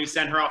we finally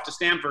sent her off to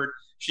Stanford,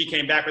 she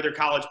came back with her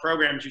college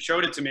program. She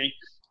showed it to me.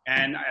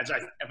 And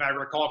if I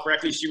recall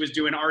correctly, she was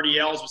doing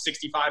RDLs with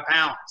 65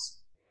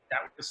 pounds.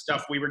 That was the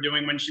stuff we were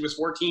doing when she was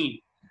 14.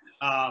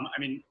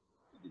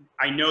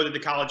 I know that the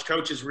college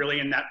coaches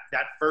really in that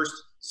first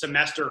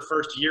semester,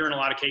 first year in a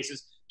lot of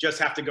cases, just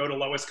have to go to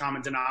lowest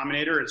common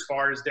denominator as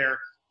far as their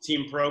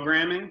team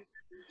programming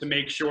to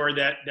make sure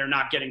that they're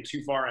not getting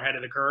too far ahead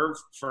of the curve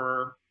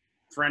for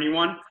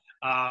anyone.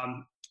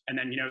 And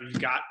then,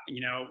 you've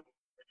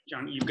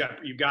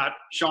got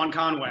Sean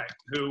Conway,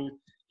 who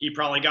he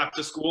probably got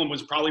to school and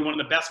was probably one of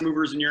the best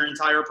movers in your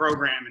entire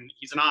program, and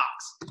he's an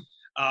ox.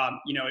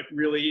 It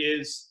really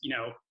is,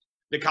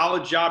 the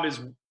college job is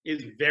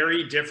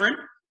very different.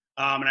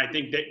 And I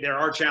think that there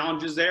are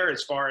challenges there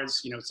as far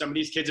as, some of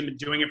these kids have been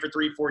doing it for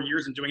 3-4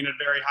 years and doing it at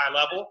a very high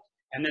level.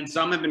 And then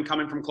some have been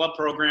coming from club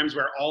programs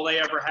where all they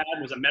ever had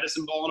was a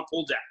medicine ball and a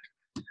pull deck.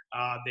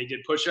 They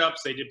did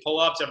push-ups, they did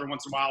pull-ups. Every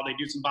once in a while, they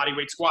do some body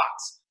weight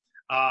squats.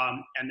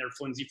 And they're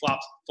flimsy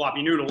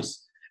floppy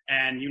noodles.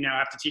 And you now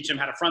have to teach them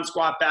how to front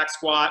squat, back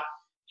squat,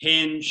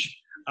 hinge.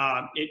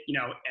 And it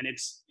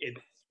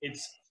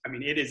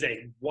is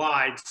a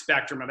wide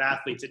spectrum of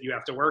athletes that you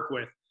have to work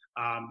with.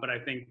 But I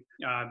think,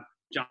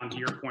 John, to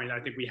your point, I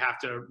think we have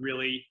to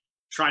really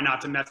try not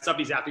to mess up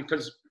these athletes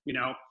because,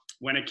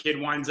 when a kid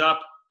winds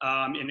up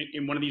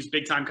in one of these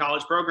big-time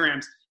college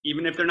programs,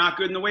 even if they're not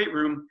good in the weight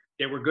room,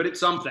 they were good at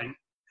something.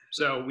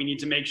 So we need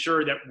to make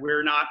sure that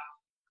we're not –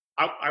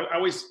 I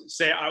always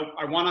say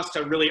I want us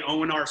to really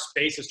own our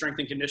space as strength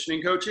and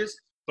conditioning coaches,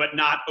 but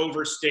not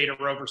overstate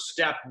or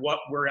overstep what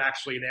we're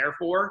actually there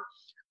for.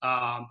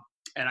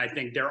 And I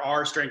think there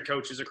are strength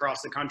coaches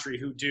across the country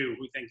who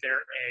think they're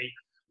a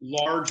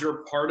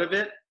larger part of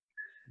it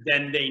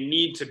than they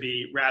need to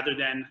be, rather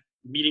than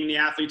meeting the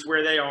athletes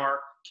where they are,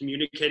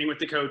 communicating with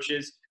the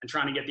coaches, and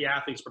trying to get the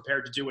athletes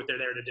prepared to do what they're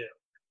there to do.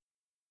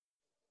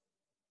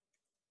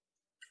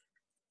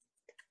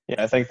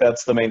 Yeah, I think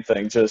that's the main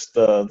thing. Just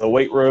the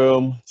weight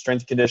room,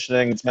 strength and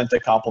conditioning, it's meant to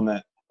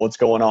complement what's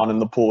going on in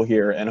the pool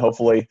here and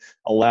hopefully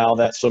allow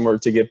that swimmer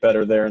to get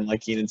better there. And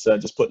like Keenan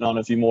said, just putting on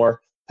a few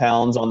more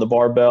pounds on the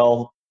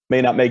barbell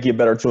may not make you a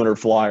better 200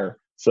 flyer.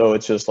 So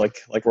it's just like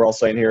we're all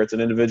saying here, it's an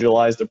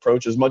individualized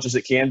approach as much as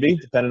it can be,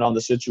 depending on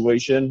the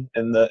situation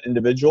and the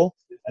individual,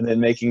 and then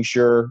making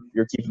sure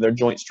you're keeping their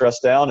joint stress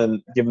down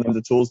and giving them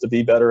the tools to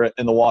be better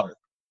in the water.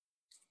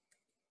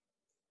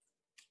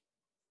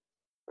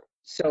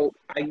 So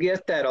I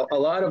guess that a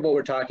lot of what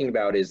we're talking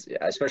about is,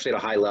 especially at a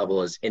high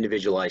level, is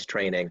individualized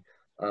training.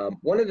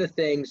 One of the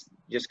things,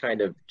 just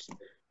kind of,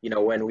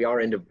 when we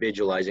are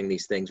individualizing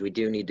these things, we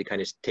do need to kind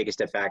of take a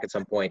step back at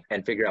some point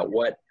and figure out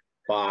what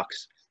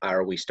box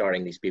are we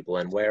starting these people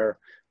in? Where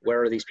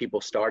are these people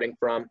starting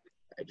from?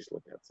 I just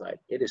looked outside.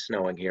 It is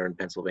snowing here in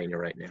Pennsylvania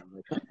right now.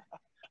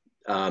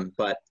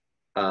 But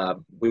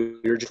we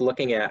were just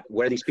looking at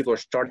where these people are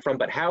starting from.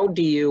 But how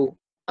do you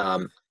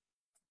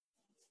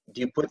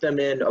put them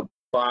in a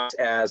box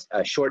as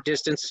a short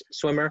distance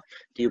swimmer?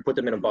 Do you put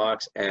them in a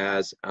box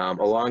as a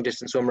long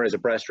distance swimmer, as a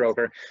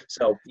breaststroker?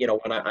 So,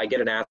 when I get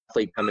an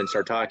athlete come and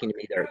start talking to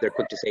me, they're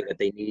quick to say that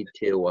they need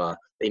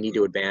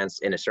to advance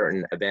in a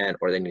certain event,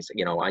 or they need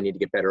to, I need to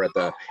get better at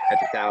the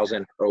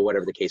 1,000 or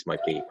whatever the case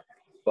might be.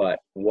 But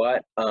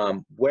where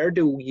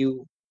do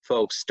you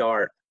folks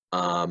start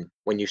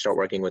when you start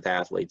working with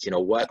athletes?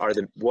 What are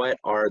the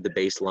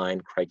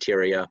baseline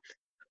criteria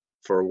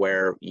for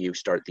where you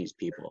start these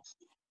people?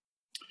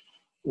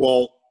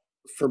 Well,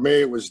 for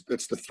me,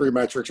 it's the 3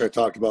 metrics I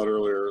talked about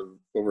earlier: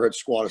 overhead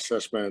squat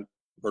assessment,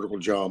 vertical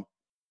jump,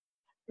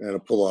 and a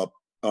pull-up.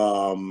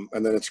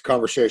 And then it's a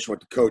conversation with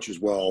the coach as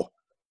well.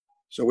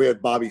 So we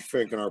had Bobby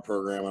Fink in our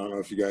program. I don't know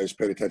if you guys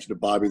paid attention to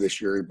Bobby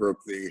this year. He broke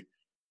the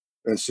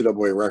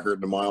NCAA record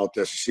in the mile at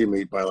the SEC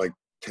meet by like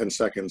 10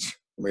 seconds.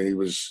 I mean,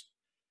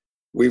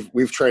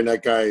 we've trained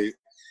that guy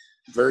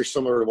very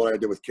similar to what I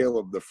did with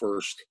Caleb the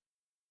first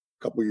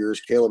couple of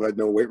years. Caleb had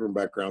no weight room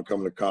background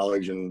coming to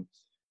college, and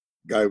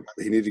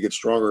he needed to get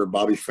stronger.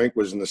 Bobby Fink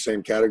was in the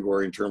same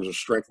category in terms of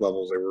strength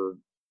levels.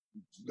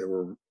 They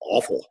were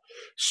awful.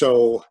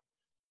 So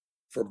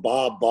for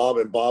Bob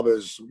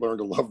has learned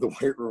to love the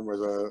weight room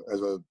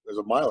as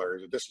a miler,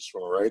 as a distance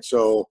swimmer, right?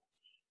 So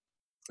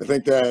I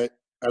think that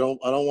I don't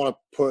want to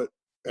put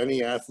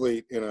any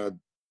athlete in a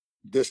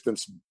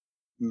distance,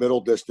 middle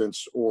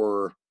distance,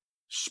 or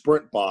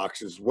sprint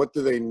boxes. What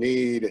do they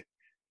need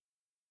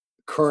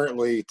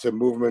currently to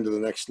move them into the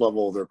next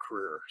level of their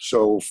career?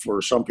 So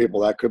for some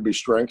people that could be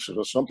strengths,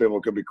 for some people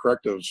it could be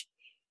correctives,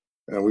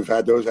 and we've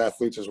had those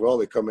athletes as well.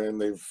 They come in,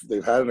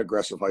 they've had an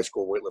aggressive high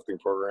school weightlifting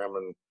program,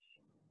 and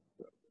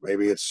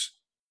maybe it's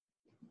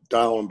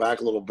dialing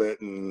back a little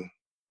bit and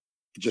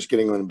just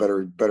getting them in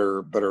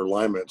better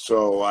alignment.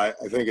 So I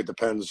think it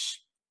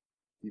depends.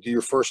 You do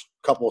your first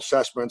couple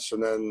assessments,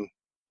 and then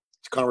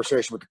it's a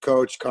conversation with the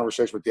coach,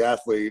 conversation with the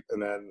athlete,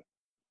 and then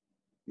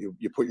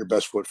you put your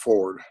best foot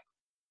forward.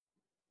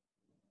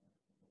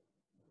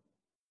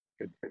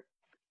 Good.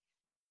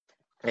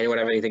 Anyone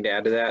have anything to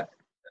add to that?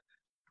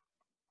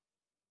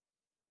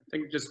 I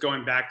think just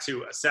going back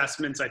to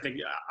assessments, I think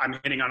I'm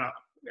hitting on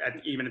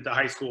even at the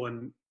high school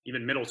and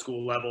even middle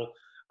school level,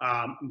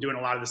 I'm doing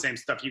a lot of the same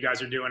stuff you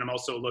guys are doing. I'm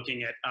also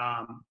looking at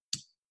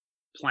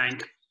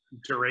plank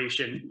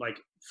duration, like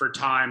for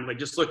time, like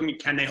just looking at,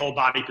 can they hold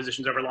body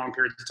positions over long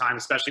periods of time,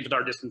 especially with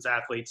our distance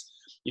athletes?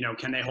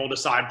 Can they hold a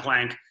side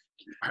plank?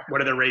 what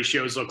do the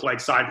ratios look like?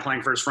 Side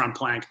plank versus front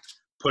plank,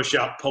 push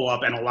up, pull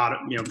up, and a lot of,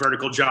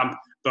 vertical jump,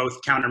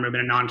 both counter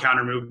movement and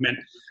non-counter movement,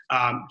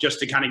 just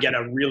to kind of get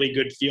a really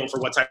good feel for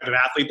what type of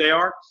athlete they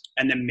are.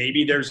 And then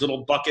maybe there's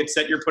little buckets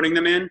that you're putting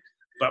them in.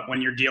 But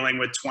when you're dealing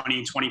with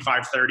 20,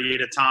 25, 30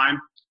 at a time,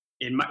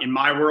 in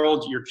my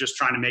world, you're just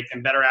trying to make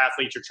them better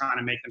athletes. You're trying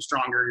to make them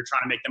stronger. You're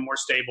trying to make them more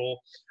stable.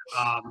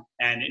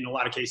 And in a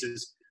lot of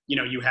cases,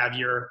 you have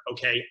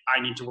okay, I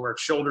need to work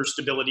shoulder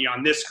stability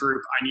on this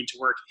group. I need to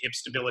work hip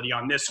stability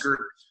on this group.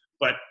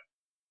 But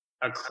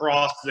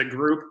across the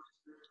group,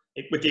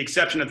 with the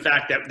exception of the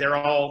fact that they're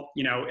all,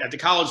 at the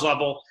college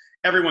level,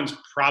 everyone's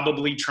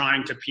probably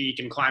trying to peak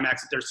and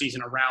climax at their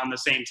season around the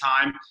same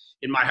time.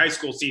 In my high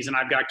school season,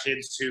 I've got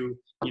kids who,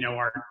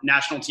 are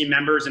national team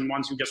members and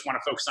ones who just want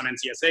to focus on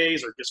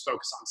NCSAs or just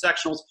focus on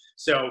sectionals.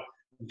 So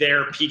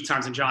their peak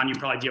times, and John, you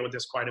probably deal with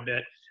this quite a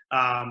bit.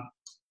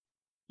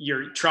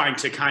 You're trying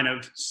to kind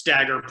of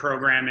stagger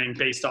programming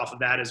based off of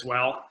that as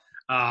well.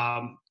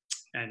 And,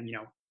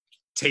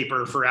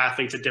 taper for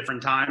athletes at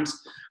different times.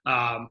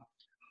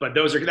 But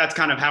that's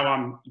kind of how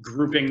I'm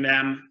grouping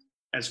them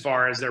as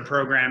far as their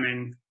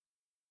programming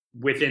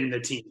within the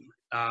team.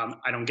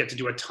 I don't get to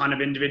do a ton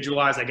of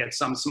individualized. I get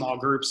some small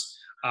groups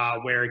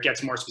where it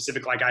gets more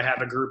specific. Like I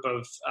have a group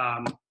of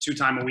 2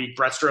 times a week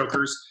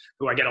breaststrokers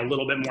who I get a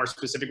little bit more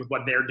specific with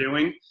what they're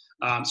doing,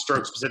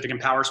 stroke specific and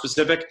power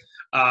specific.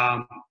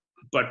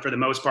 But for the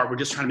most part, we're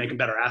just trying to make them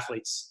better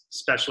athletes,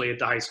 especially at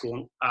the high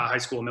school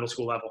and middle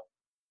school level.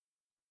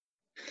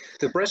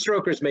 The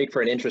breaststrokers make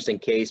for an interesting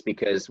case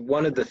because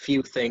one of the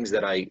few things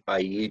that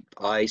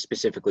I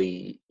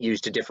specifically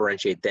use to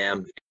differentiate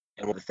them,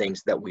 and one of the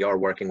things that we are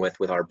working with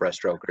our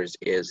breaststrokers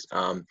is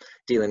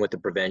dealing with the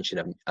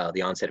prevention of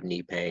the onset of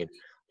knee pain.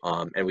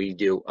 And we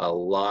do a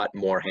lot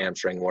more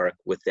hamstring work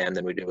with them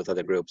than we do with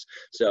other groups.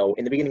 So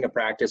in the beginning of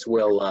practice,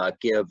 we'll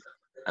give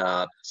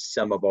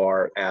some of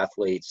our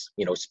athletes,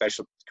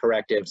 special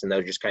correctives, and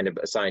they're just kind of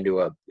assigned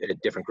to a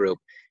different group.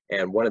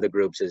 And one of the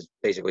groups is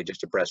basically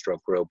just a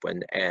breaststroke group.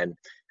 And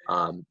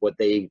what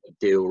they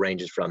do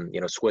ranges from,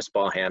 Swiss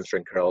ball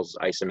hamstring curls,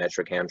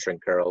 isometric hamstring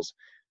curls,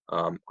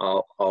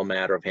 all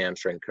matter of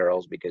hamstring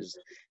curls, because,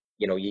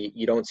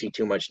 you don't see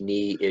too much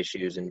knee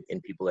issues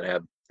in people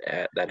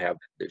that have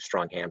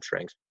strong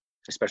hamstrings,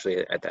 especially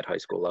at that high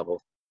school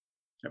level.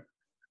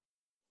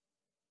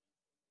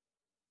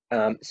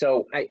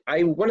 So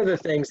one of the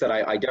things that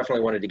I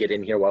definitely wanted to get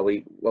in here while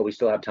we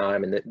still have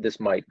time, and this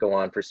might go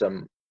on for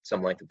some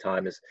length of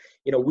time, is,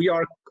 we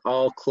are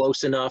all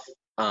close enough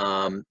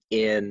to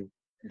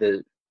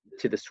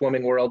the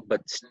swimming world,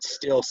 but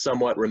still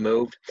somewhat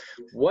removed.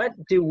 What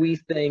do we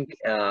think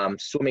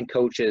swimming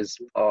coaches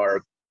are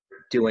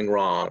doing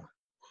wrong?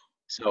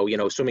 So,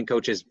 swimming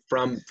coaches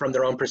from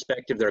their own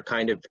perspective, they're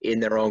kind of in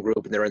their own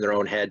group and they're in their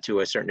own head to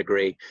a certain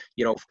degree,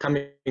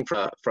 coming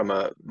from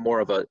a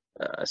more of a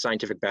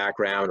scientific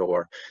background,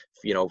 or,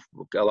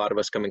 a lot of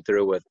us coming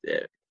through with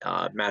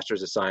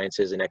Masters of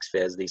Sciences and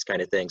ex-phys, these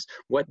kind of things.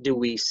 What do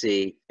we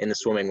see in the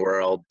swimming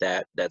world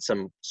that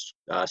some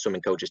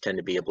swimming coaches tend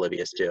to be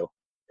oblivious to?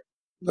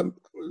 Let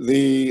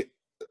me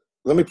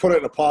put it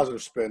in a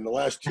positive spin. The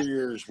last 2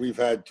 years, we've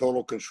had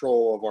total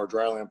control of our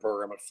dryland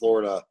program at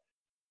Florida,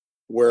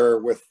 where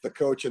with the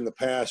coach in the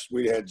past,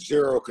 we had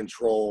zero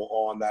control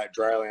on that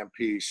dryland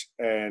piece.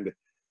 And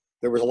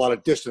there was a lot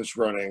of distance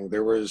running.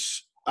 There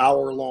was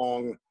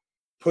hour-long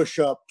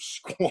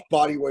push-ups,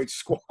 bodyweight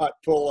squat,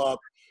 pull-up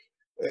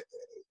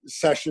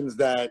sessions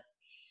that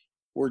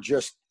were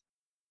just,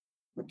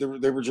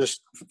 they were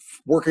just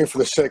working for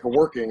the sake of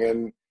working.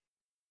 And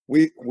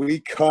we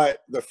cut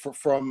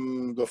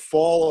from the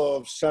fall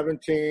of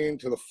 17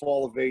 to the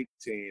fall of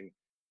 18,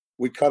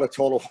 we cut a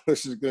total,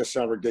 this is going to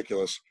sound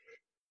ridiculous,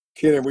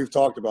 Keenan, we've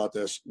talked about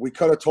this. We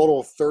cut a total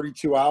of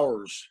 32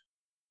 hours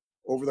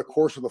over the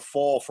course of the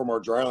fall from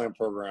our dryland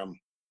program.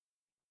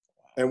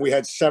 And we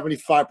had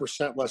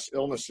 75% less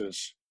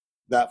illnesses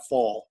that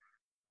fall.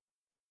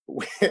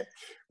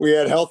 We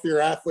had healthier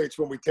athletes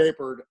when we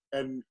tapered,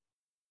 and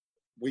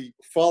we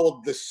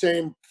followed the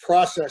same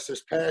process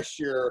this past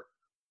year,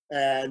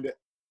 and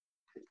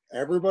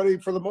everybody,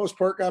 for the most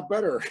part, got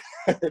better.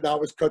 Now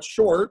it was cut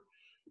short,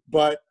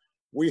 but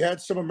we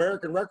had some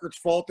American records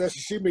fall at the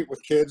SEC meet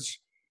with kids,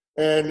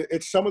 and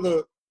it's some of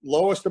the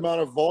lowest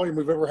amount of volume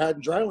we've ever had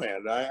in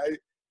dryland.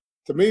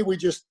 To me,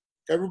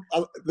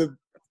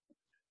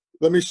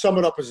 let me sum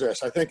it up as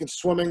this. I think in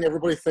swimming,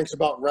 everybody thinks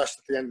about rest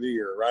at the end of the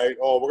year, right?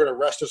 Oh, we're going to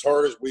rest as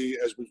hard as we've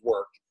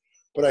worked.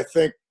 But I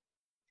think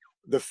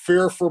the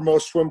fear for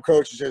most swim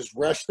coaches is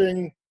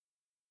resting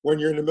when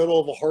you're in the middle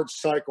of a hard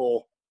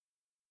cycle,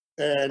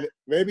 and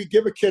maybe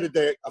give a kid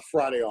a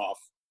Friday off.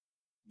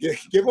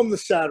 Give them the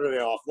Saturday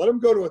off. Let them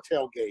go to a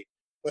tailgate.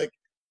 Like,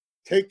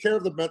 take care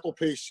of the mental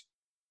piece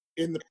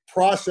in the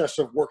process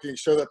of working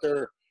so that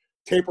their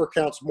taper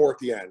counts more at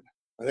the end.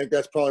 I think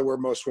that's probably where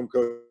most swim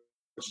coaches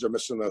are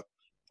missing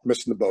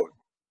the boat.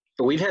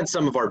 But we've had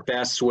some of our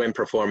best swim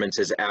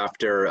performances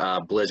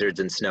after blizzards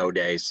and snow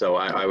days, so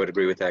I would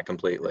agree with that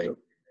completely.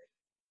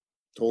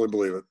 Totally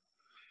believe it.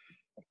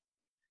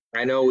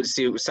 I know,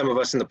 see, some of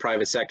us in the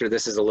private sector,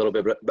 this is a little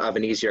bit of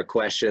an easier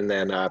question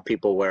than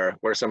people where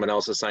someone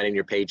else is signing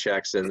your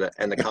paychecks in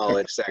the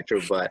college sector.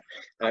 But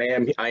I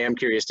am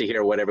curious to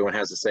hear what everyone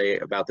has to say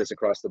about this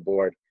across the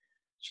board.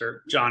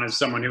 Sure. John, as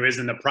someone who is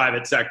in the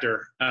private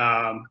sector,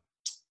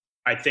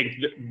 I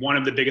think that one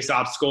of the biggest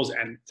obstacles,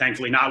 and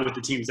thankfully not with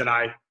the teams that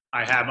I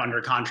have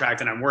under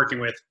contract and I'm working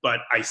with,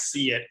 but I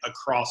see it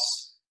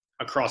across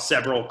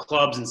several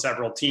clubs and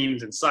several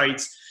teams and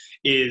sites,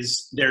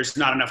 is there's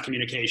not enough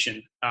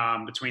communication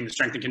between the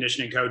strength and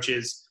conditioning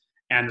coaches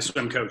and the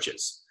swim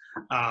coaches.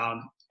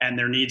 And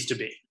there needs to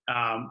be.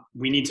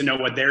 We need to know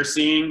what they're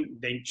seeing.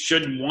 They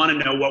should want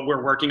to know what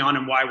we're working on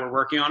and why we're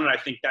working on it. I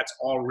think that's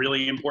all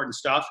really important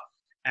stuff.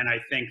 And I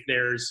think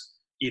there's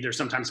either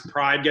sometimes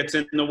pride gets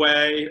in the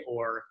way,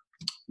 or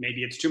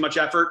maybe it's too much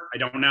effort. I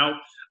don't know.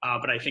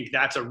 But I think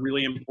that's a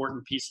really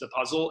important piece of the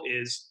puzzle,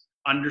 is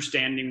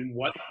understanding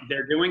what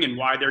they're doing and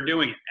why they're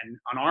doing it. And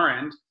on our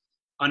end,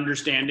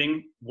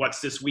 understanding what's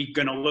this week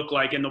going to look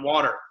like in the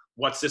water?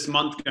 What's this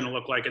month going to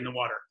look like in the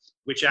water?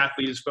 Which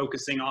athlete is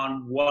focusing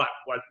on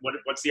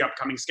what's the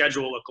upcoming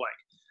schedule look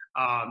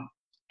like?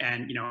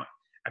 And, you know,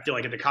 I feel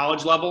like at the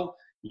college level,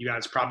 you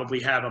guys probably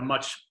have a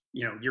much,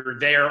 you know, you're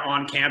there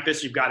on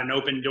campus. You've got an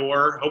open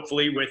door,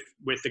 hopefully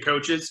with the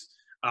coaches.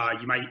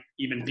 You might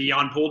even be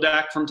on pool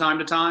deck from time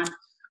to time.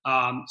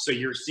 So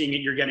you're seeing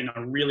it, you're getting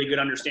a really good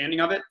understanding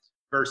of it,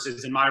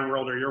 versus in my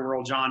world or your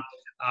world, John,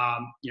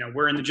 you know,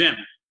 we're in the gym.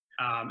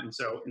 And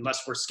so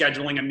unless we're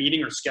scheduling a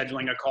meeting or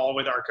scheduling a call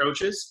with our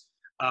coaches,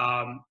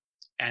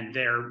 and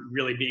they're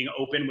really being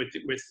open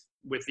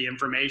with the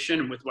information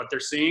and with what they're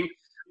seeing,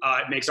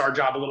 it makes our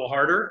job a little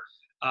harder.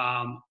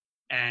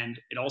 And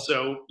it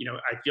also, you know,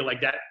 I feel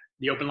like that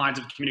the open lines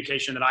of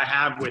communication that I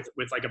have with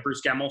like a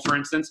Bruce Gemmell, for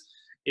instance,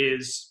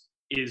 is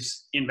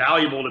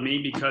invaluable to me,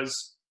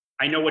 because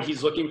I know what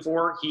he's looking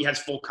for. He has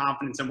full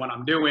confidence in what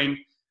I'm doing,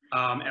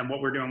 and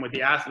what we're doing with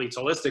the athletes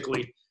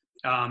holistically,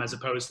 as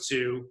opposed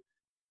to,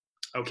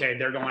 okay,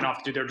 they're going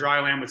off to do their dry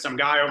land with some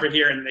guy over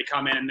here, and they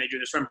come in and they do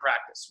the swim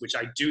practice, which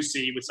I do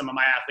see with some of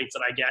my athletes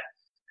that I get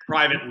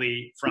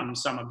privately from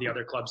some of the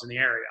other clubs in the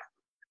area.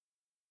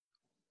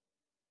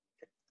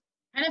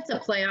 Kind of to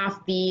play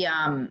off the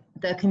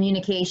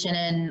communication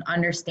and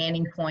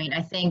understanding point,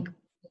 I think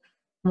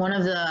one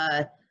of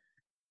the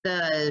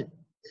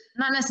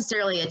not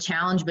necessarily a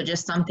challenge, but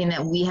just something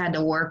that we had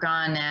to work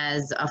on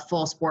as a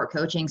full sport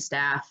coaching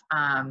staff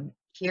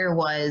here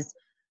was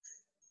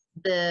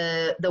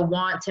the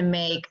want to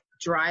make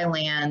dry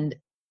land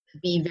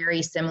be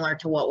very similar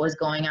to what was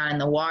going on in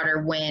the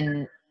water,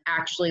 when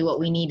actually what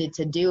we needed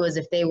to do is,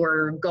 if they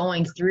were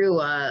going through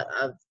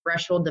a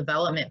threshold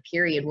development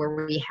period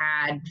where we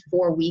had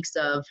 4 weeks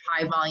of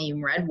high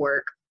volume red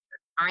work,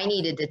 I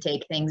needed to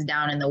take things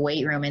down in the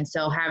weight room. And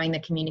so having the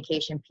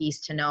communication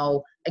piece to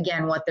know,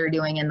 again, what they're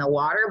doing in the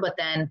water, but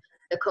then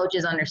the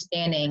coaches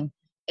understanding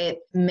it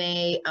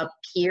may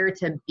appear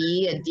to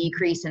be a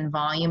decrease in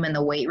volume in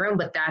the weight room,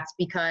 but that's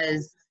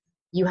because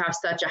you have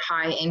such a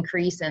high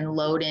increase in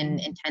load and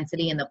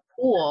intensity in the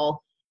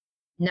pool.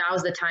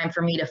 Now's the time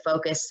for me to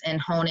focus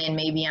and hone in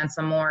maybe on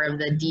some more of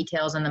the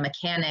details and the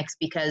mechanics,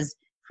 because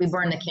if we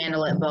burn the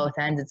candle at both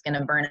ends, it's going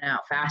to burn it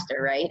out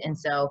faster, right? And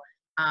so,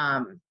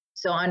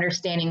 so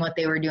understanding what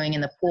they were doing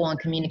in the pool and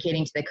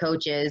communicating to the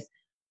coaches,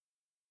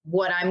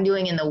 what I'm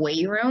doing in the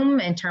weight room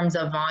in terms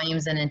of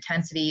volumes and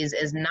intensities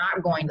is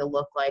not going to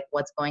look like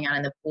what's going on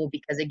in the pool.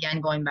 Because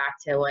again, going back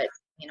to what,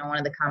 you know, one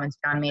of the comments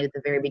John made at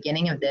the very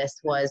beginning of this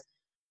was,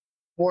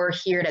 we're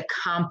here to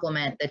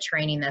complement the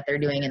training that they're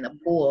doing in the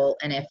pool.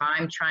 And if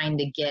I'm trying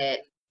to get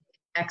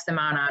X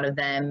amount out of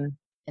them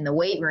in the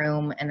weight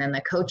room, and then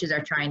the coaches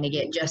are trying to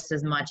get just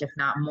as much, if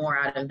not more,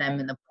 out of them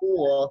in the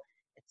pool,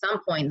 at some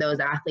point those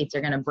athletes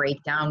are going to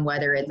break down,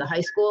 whether it's a high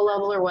school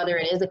level or whether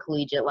it is a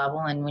collegiate level.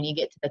 And when you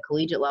get to the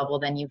collegiate level,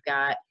 then you've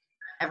got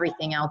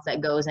everything else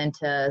that goes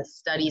into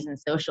studies and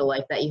social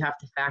life that you have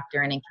to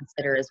factor in and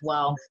consider as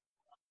well.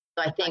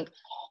 So I think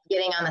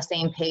getting on the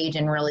same page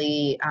and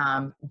really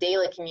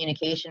daily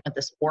communication with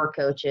the sport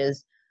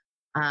coaches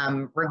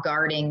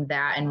regarding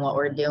that and what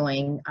we're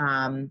doing.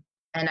 And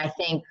I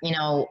think, you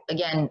know,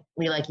 again,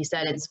 Lee, like you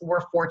said,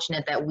 we're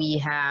fortunate that we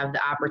have the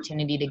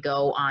opportunity to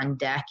go on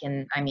deck.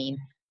 And I mean,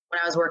 when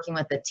I was working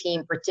with the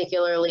team,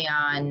 particularly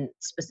on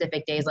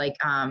specific days like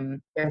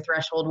their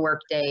threshold work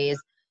days,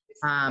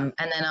 and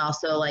then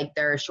also like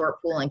their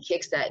short pool and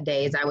kick set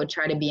days, I would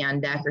try to be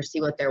on deck or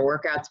see what their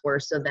workouts were,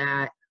 so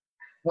that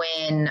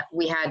when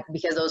we had,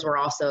 because those were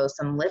also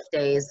some lift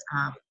days,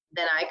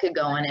 then I could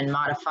go in and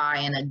modify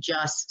and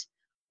adjust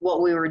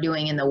what we were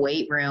doing in the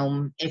weight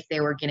room if they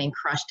were getting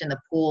crushed in the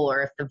pool,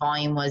 or if the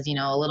volume was, you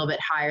know, a little bit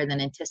higher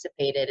than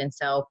anticipated. And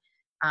so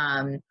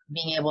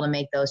being able to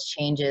make those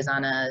changes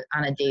on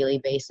a daily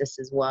basis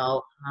as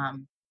well,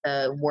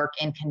 the work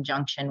in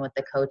conjunction with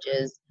the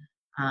coaches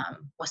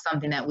was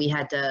something that we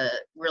had to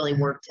really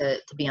work to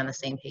be on the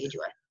same page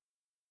with.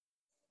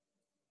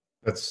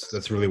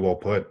 That's really well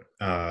put.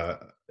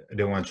 I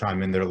did want to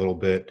chime in there a little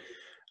bit.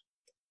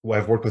 Well,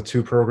 I've worked with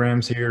 2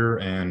 programs here,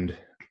 and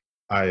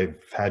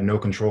I've had no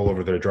control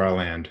over their dry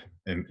land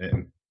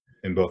in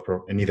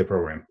either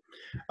program,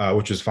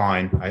 which is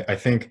fine. I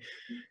think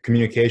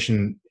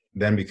communication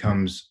then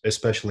becomes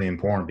especially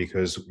important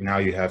because now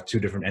you have two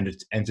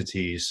different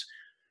entities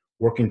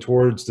working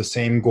towards the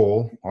same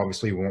goal.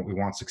 Obviously, we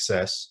want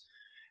success,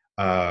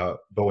 but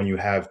when you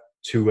have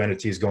two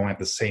entities going at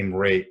the same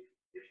rate,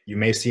 you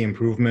may see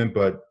improvement,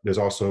 but there's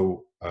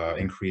also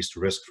increased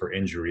risk for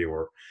injury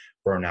or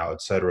burnout,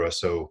 et cetera.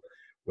 So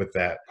with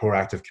that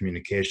proactive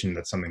communication,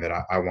 that's something that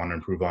I want to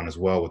improve on as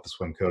well with the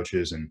swim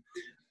coaches. And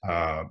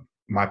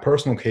my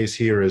personal case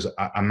here is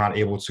I'm not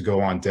able to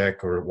go on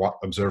deck or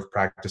observe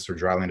practice or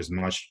dry land as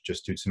much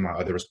just due to my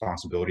other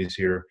responsibilities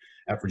here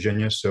at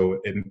Virginia. So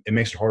it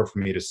makes it harder for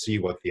me to see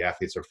what the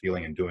athletes are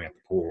feeling and doing at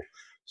the pool.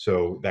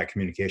 So that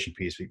communication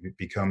piece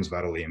becomes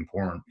vitally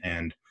important.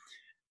 And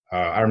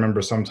I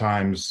remember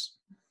sometimes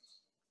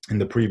in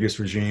the previous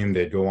regime,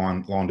 they'd go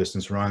on long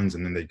distance runs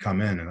and then they'd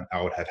come in and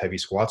I would have heavy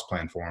squats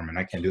planned for them, and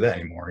I can't do that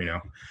anymore,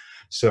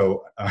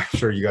 So I'm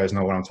sure you guys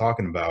know what I'm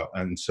talking about.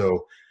 And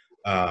so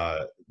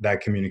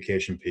that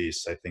communication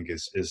piece, I think,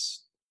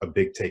 is a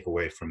big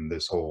takeaway from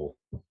this whole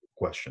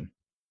question.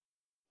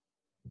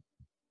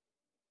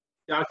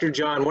 Dr.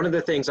 John, one of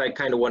the things I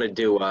kind of wanted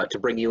to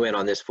bring you in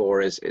on this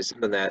for is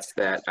something that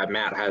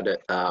Matt had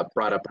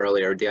brought up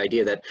earlier, the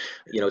idea that,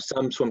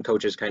 some swim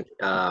coaches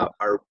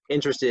are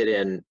interested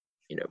in,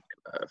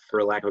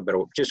 for lack of a better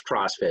word, just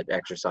CrossFit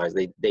exercise.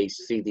 They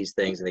see these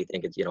things and they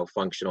think it's,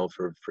 functional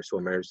for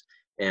swimmers.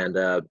 And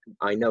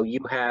I know you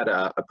had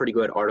a pretty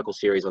good article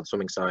series on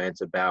swimming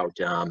science about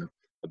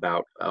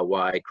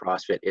why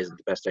CrossFit isn't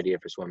the best idea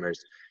for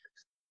swimmers.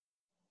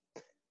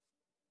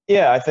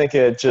 Yeah, I think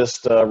it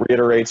just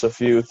reiterates a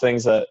few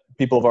things that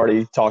people have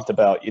already talked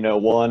about.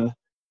 One,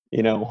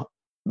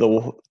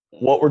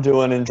 what we're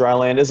doing in dry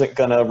land isn't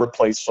going to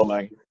replace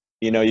swimming.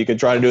 You could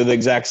try to do the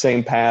exact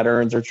same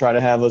patterns or try to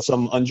have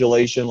some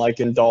undulation like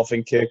in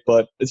dolphin kick,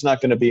 but it's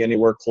not going to be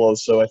anywhere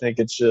close. So I think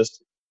it's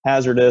just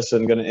hazardous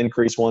and going to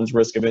increase one's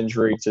risk of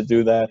injury to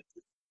do that.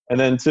 And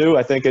then two,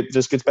 I think it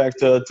just gets back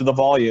to the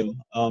volume.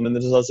 And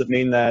this doesn't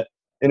mean that,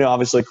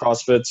 obviously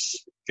CrossFits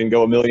can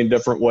go a million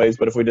different ways,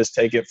 but if we just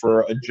take it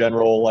for a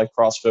general like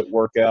CrossFit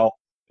workout,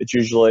 it's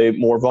usually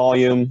more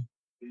volume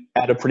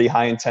at a pretty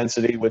high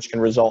intensity, which can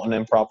result in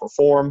improper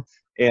form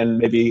and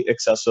maybe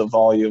excessive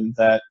volume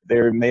that they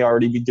may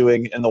already be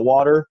doing in the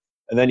water.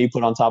 And then you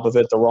put on top of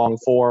it the wrong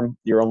form,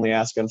 you're only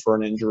asking for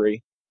an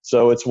injury.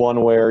 So it's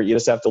one where you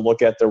just have to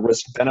look at the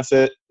risk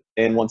benefit.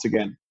 And once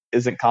again,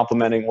 isn't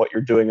complementing what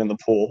you're doing in the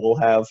pool. We'll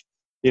have,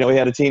 we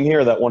had a team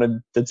here that wanted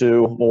to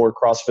do more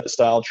CrossFit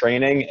style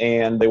training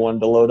and they wanted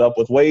to load up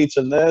with weights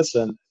and this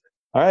and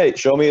all right,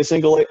 show me a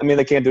single,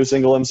 they can't do a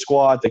single limb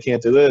squat. They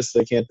can't do this.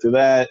 They can't do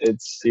that.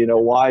 It's,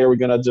 why are we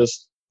going to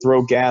just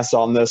throw gas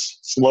on this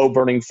slow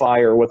burning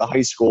fire with a high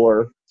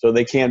schooler so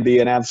they can be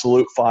an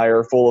absolute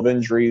fire full of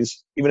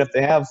injuries, even if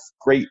they have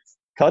great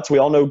cuts. We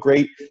all know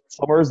great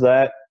swimmers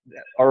that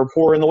are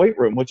poor in the weight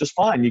room, which is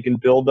fine. You can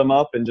build them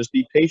up and just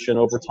be patient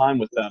over time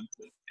with them.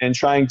 And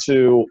trying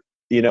to,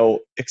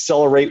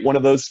 accelerate one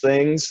of those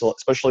things,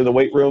 especially the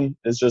weight room,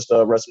 is just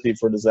a recipe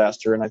for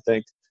disaster. And I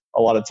think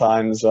a lot of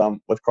times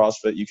with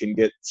CrossFit, you can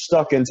get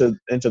stuck into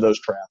those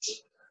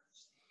traps.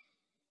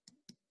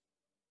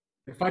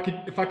 If I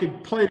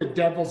could play the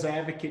devil's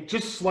advocate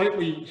just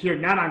slightly here,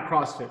 not on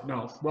CrossFit.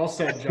 No, well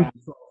said, John.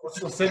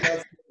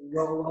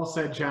 Well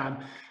said,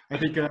 John. I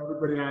think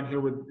everybody on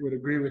here would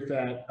agree with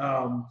that.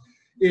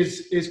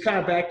 Is kind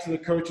of back to the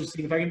coaches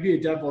thing. If I can be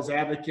a devil's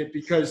advocate,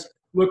 because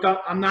look,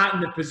 I'm not in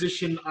the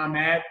position I'm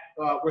at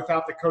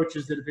without the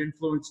coaches that have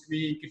influenced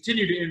me,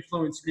 continue to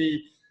influence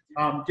me,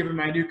 given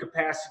my new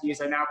capacity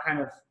as I now kind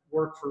of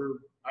work for,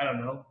 I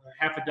don't know,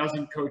 half a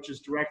dozen coaches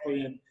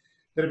directly and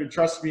that have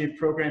entrusted me in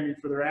programming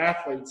for their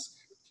athletes.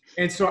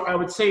 And so I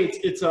would say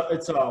it's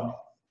a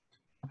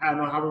I don't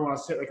know how we want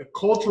to say it, like a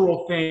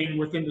cultural thing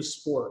within the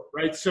sport,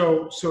 right?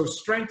 So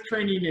strength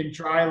training in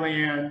dry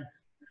land,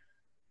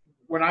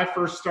 when I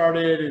first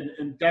started,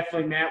 and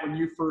definitely Matt, when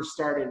you first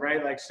started,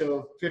 right? Like,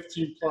 so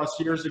 15 plus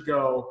years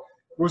ago,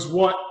 was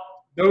what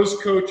those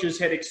coaches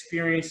had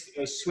experienced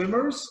as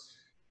swimmers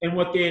and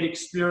what they had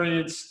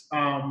experienced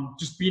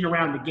just being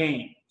around the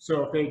game.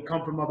 So if they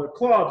come from other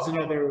clubs and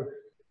other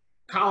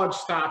college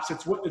stops,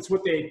 it's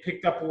what they had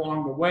picked up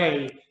along the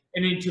way.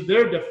 And into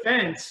their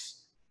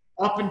defense,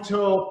 up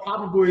until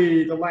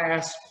probably the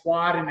last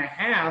quad and a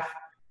half,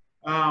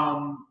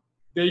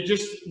 they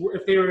just,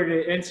 if they were at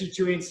an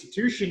NC2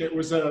 institution, it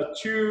was a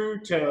 2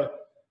 to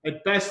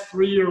at best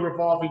 3-year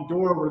revolving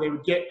door where they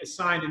would get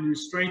assigned a new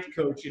strength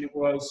coach. And it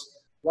was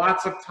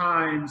lots of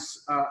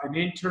times an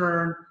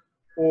intern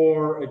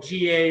or a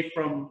GA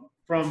from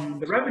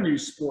the revenue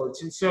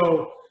sports. And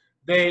so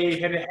they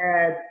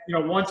had,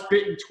 once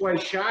bitten,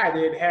 twice shy.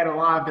 They had a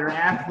lot of their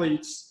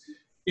athletes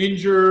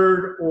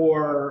injured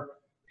or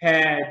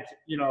had,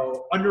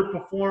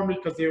 underperformed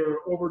because they were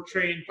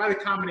overtrained by the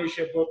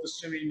combination of both the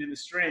swimming and the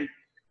strength.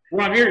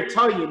 Well, I'm here to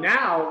tell you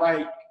now,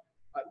 like,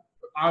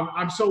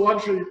 I'm so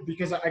luxury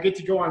because I get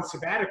to go on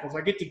sabbaticals.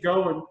 I get to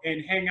go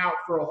and hang out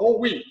for a whole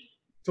week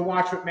to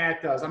watch what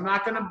Matt does. I'm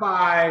not going to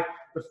buy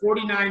the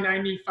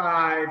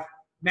 $49.95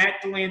 Matt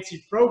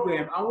DeLancey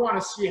program. I want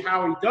to see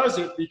how he does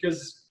it,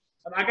 because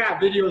I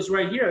got videos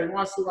right here. He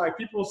wants to, like,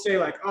 people say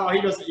like, oh,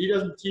 he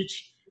doesn't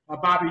teach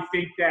Bobby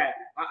Fink that.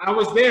 I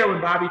was there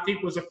when Bobby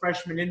Fink was a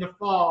freshman in the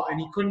fall and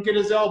he couldn't get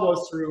his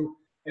elbows through.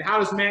 And how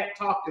does Matt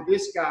talk to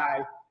this guy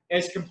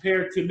as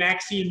compared to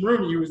Maxime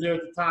Rooney, who was there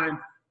at the time,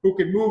 who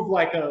could move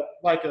like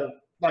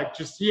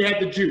just, he had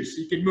the juice,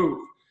 he could move,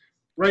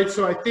 right?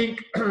 So I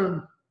think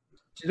to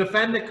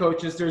defend the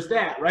coaches, there's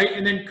that, right?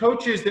 And then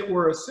coaches that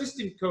were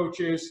assistant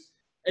coaches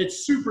at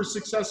super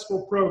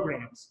successful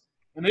programs,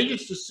 and they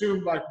just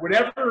assumed like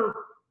whatever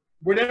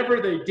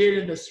they did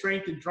in the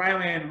strength and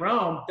dryland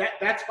realm,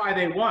 that's why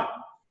they won.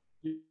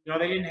 You know,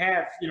 they didn't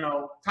have, you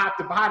know, top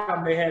to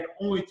bottom, they had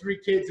only 3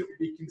 kids that would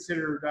be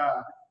considered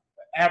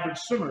average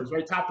swimmers,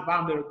 right? Top to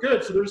bottom, they were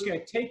good. So they're just going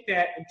to take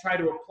that and try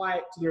to apply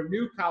it to their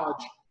new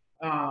college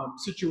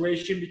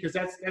situation, because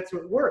that's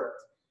what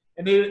worked.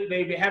 And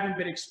they haven't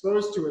been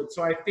exposed to it.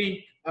 So I think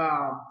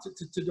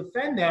to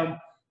defend them,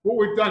 what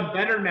we've done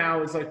better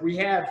now is like we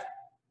have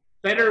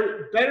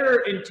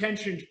better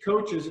intentioned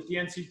coaches at the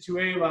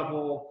NC2A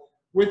level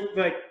with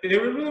like, they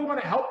really want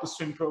to help the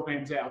swim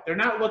programs out. They're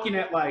not looking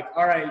at like,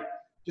 all right,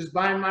 just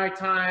buying my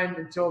time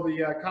until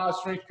the College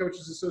Strength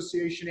Coaches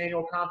Association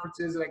annual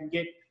conferences and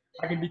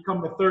I can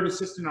become the 3rd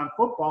assistant on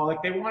football.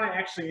 Like, they want to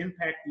actually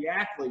impact the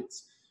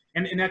athletes.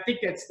 And I think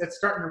that's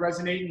starting to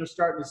resonate, and they're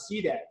starting to see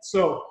that.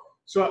 So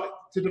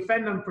to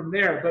defend them from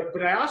there,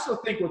 but I also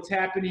think what's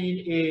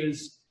happening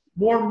is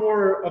more and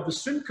more of the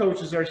swim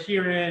coaches are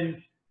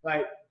hearing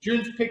like,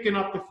 Jun's picking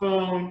up the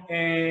phone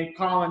and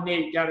calling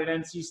Nate down at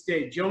NC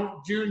State.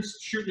 Jun's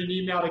shooting an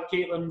email to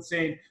Katlyn and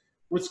saying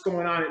what's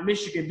going on at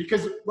Michigan,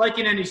 because like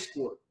in any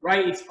sport,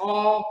 right, it's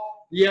all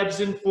the ebbs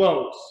and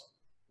flows,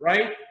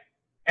 right?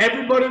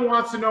 Everybody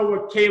wants to know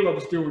what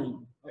Caleb's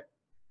doing.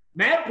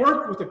 Matt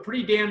worked with a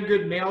pretty damn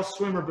good male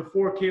swimmer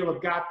before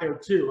Caleb got there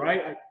too,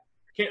 right?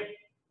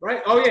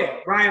 Right? Oh yeah,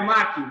 Brian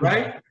Lockheed,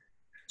 right?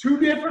 2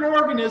 different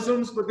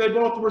organisms, but they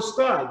both were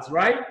studs,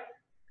 right?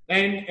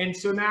 And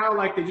so now,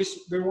 like,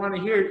 they want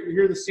to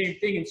hear the same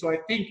thing. And so I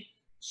think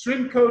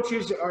swim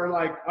coaches are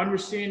like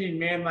understanding,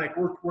 man, like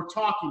we're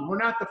talking. We're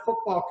not the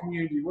football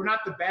community. We're not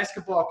the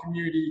basketball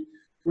community,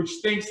 which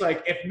thinks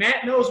like, if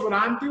Matt knows what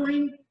I'm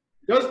doing,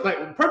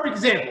 like, perfect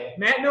example.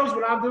 Matt knows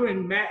what I'm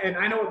doing, and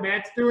I know what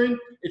Matt's doing.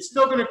 It's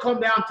still going to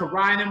come down to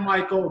Ryan and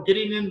Michael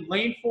getting in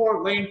lane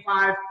 4, lane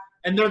 5,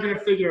 and they're going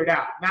to figure it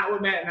out. Not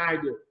what Matt and I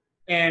do.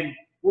 And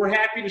we're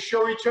happy to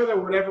show each other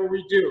whatever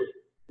we do.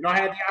 You know, I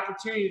had the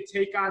opportunity to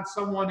take on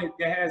someone that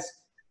has,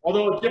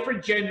 although a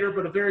different gender,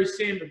 but a very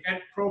same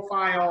event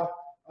profile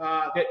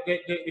that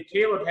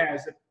Caleb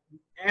has.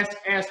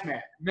 Ask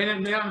Matt.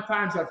 Many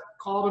times I've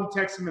called him,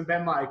 texted him, and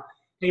been like,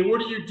 hey, what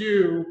do you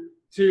do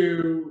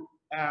to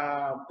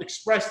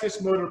express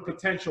this motor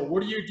potential?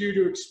 What do you do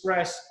to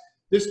express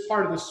this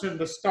part of the swim,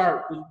 the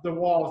start, the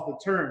walls, the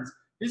turns?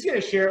 He's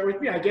going to share it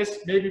with me. I guess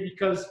maybe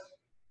because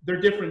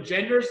they're different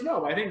genders.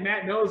 No, I think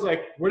Matt knows,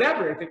 like,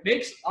 whatever. If it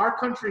makes our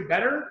country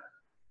better,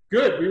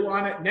 good. We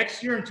want it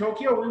next year in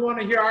Tokyo. We want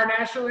to hear our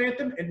national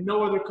anthem and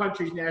no other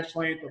country's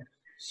national anthem.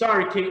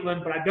 Sorry,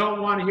 Katlyn, but I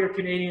don't want to hear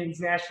Canadians'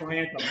 national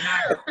anthem.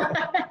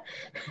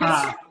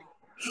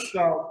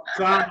 So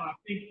I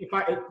think if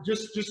I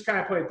just kind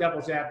of play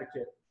devil's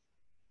advocate.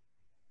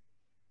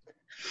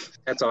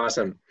 That's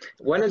awesome.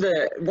 One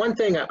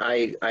thing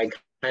I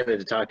kind of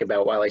to talk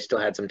about while I still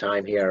had some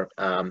time here,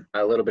 a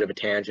little bit of a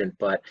tangent,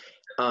 but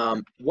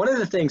one of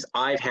the things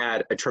I've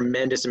had a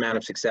tremendous amount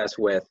of success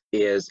with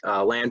is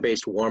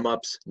land-based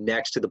warm-ups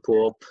next to the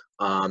pool.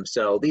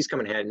 So these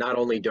come in handy not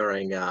only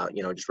during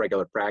just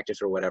regular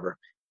practice or whatever,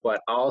 but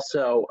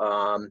also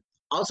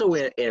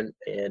in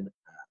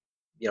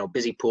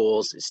busy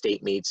pools,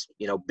 state meets,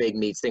 big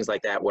meets, things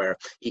like that, where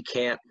you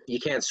can't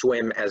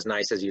swim as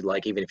nice as you'd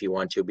like, even if you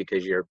want to,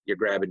 because you're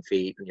grabbing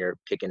feet and you're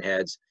kicking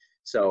heads.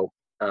 So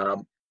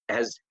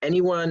has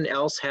anyone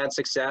else had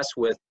success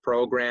with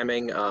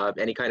programming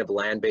any kind of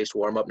land-based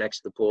warm-up next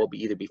to the pool,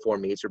 either before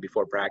meets or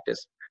before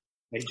practice?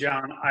 Hey,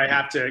 John,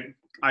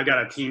 I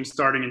got a team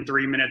starting in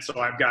 3 minutes, so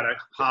I've got to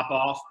hop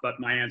off, but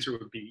my answer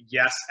would be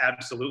yes,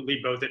 absolutely,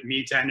 both at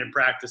meets and in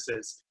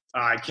practices.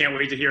 I can't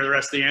wait to hear the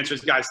rest of the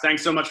answers. Guys,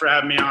 thanks so much for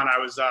having me on. I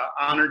was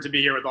honored to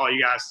be here with all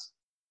you guys.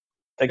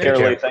 Take care,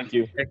 Lee. Thank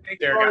you. Take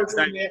care, guys.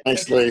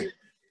 Thanks, Lee.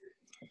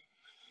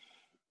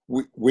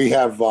 We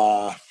have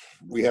a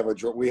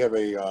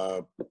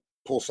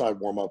poolside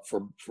warm up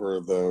for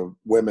the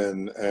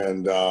women,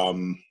 and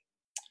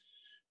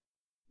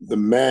the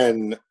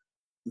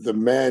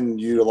men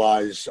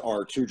utilize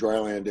our 2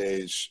 dryland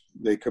days.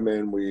 They come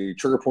in, we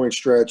trigger point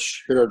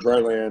stretch, hit our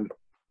dryland,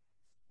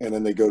 and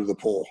then they go to the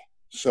pool.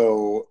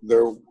 So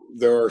there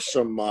are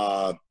some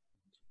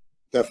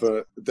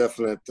definite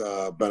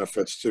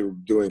benefits to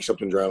doing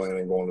something dryland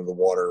and going to the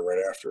water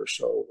right after.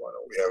 So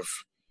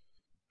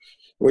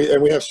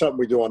we have something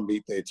we do on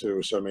meet day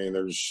too. So I mean,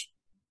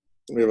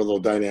 we have a little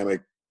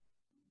dynamic.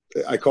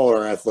 I call it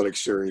our athletic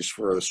series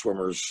for the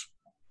swimmers.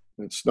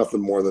 It's nothing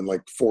more than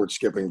like forward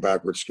skipping,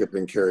 backward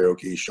skipping,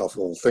 karaoke,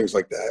 shuffle, things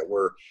like that,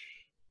 where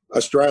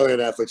Australian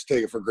athletes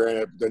take it for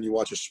granted. But then you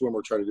watch a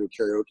swimmer try to do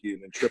karaoke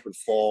and then trip and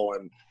fall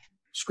and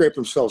scrape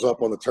themselves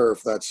up on the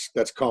turf.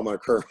 That's common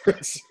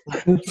occurrence.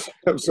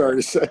 I'm sorry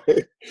to say,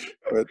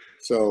 but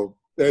so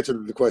to answer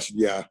the question,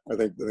 yeah, I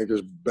think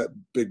there's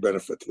big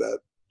benefit to that.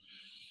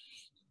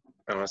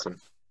 Awesome.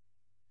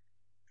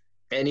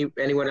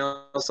 Anyone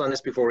else on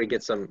this before we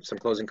get some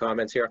closing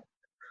comments here?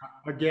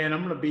 Again,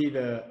 I'm gonna be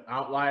the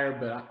outlier,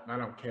 but I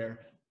don't care.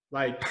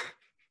 Like,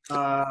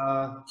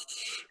 y'all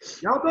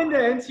been to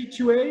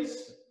NC2As?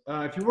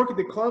 If you work at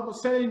the club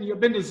setting, you've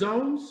been to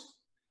zones.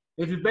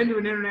 If you've been to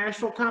an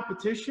international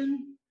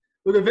competition,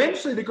 but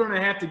eventually they're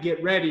gonna have to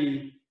get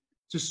ready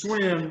to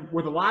swim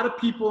with a lot of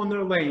people in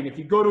their lane. If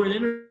you go to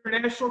an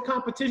international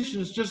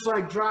competition, it's just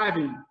like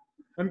driving.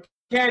 And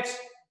cats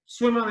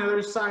swim on the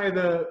other side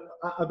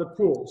of the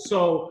pool.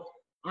 So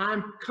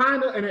I'm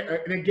kind of,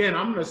 and again,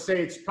 I'm going to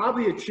say it's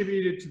probably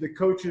attributed to the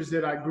coaches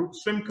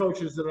swim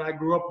coaches that I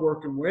grew up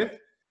working with,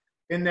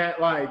 in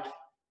that, like,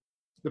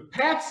 the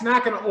path's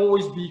not going to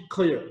always be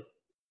clear.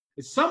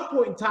 At some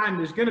point in time,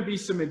 there's going to be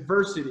some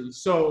adversity.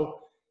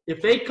 So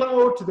if they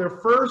go to their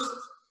first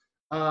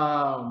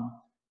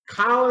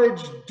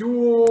college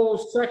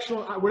dual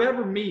sectional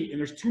whatever meet, and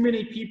there's too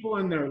many people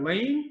in their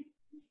lane,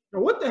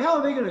 what the hell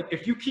are they going to,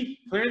 if you keep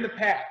clearing the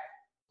path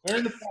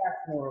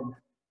for them,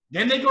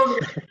 then they go to the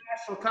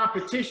international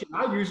competition.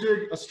 I'll use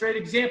a straight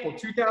example.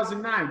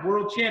 2009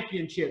 World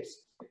Championships,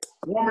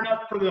 warming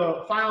up for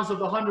the finals of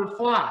the 100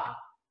 fly.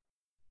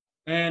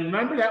 And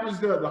remember, that was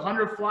the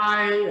 100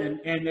 fly,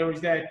 and there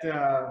was that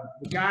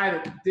the guy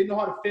that didn't know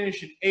how to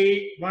finish at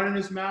 8, running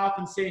his mouth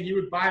and saying he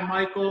would buy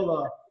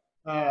Michael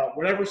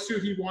whatever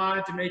suit he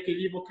wanted to make it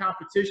evil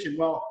competition.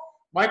 Well,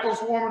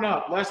 Michael's warming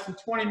up less than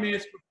 20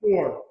 minutes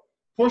before,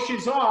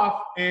 pushes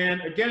off,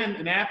 and again,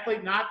 an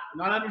athlete not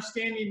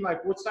understanding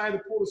like what side of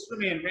the pool to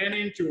swim in, ran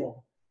into him,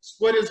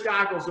 split his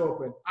goggles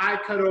open, eye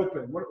cut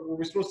open. What were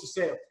we supposed to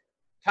say?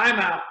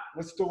 Timeout.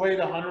 Let's delay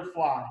the 100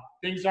 fly.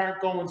 Things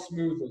aren't going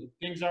smoothly.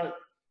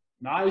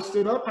 Now he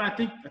stood up, and I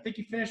think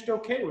he finished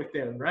okay with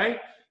them, right?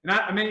 And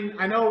I mean,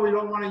 I know we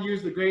don't want to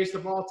use the greatest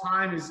of all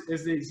time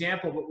as the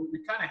example, but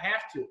we kind of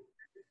have to.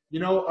 You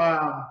know,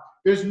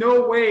 there's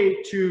no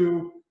way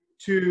to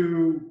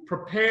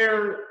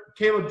prepare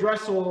Caleb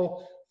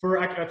Dressel for,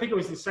 I think it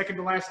was the second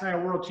to last night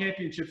of World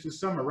Championships this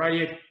summer, right? He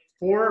had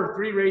 4 or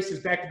 3 races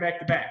back to back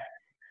to back.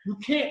 You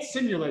can't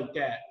simulate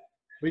that.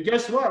 But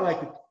guess what?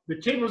 Like, the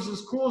kid was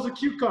as cool as a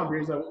cucumber.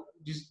 He's like,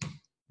 just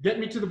get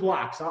me to the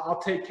blocks.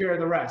 I'll take care of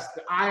the rest.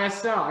 The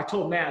ISL, I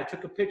told Matt, I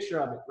took a picture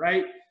of it,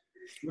 right?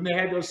 When they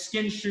had those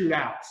skin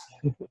shootouts.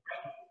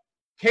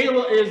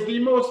 Kayla is the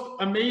most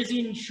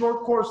amazing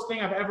short course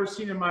thing I've ever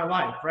seen in my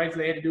life, right? So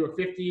they had to do a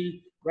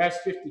 50,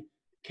 rest 50.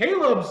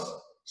 Caleb's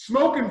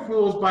smoking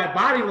fools by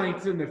body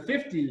length in the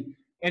 50,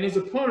 and his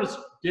opponents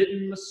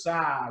getting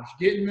massaged,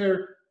 getting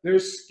their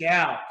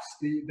scalps,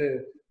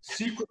 the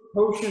secret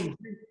potion.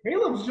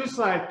 Caleb's just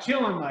like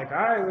chilling, like, all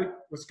right, like,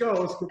 let's go,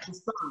 let's get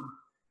this done.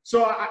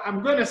 So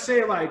I'm gonna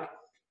say, like,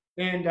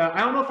 and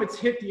I don't know if it's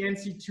hit the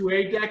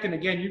NC2A deck. And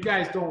again, you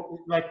guys don't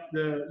like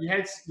you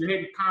had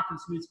the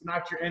conference meets, but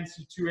not your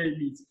NC2A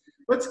meets.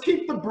 Let's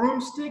keep the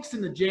broomsticks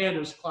in the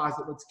janitor's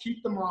closet. Let's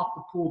keep them off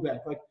the pool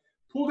deck. Like,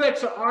 pool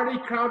decks are already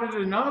crowded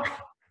enough.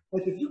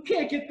 Like, if you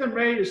can't get them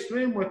ready to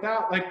swim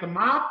without like the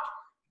mop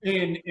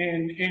and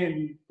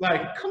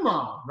like, come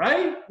on,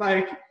 right?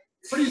 Like,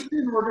 pretty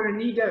soon we're gonna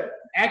need to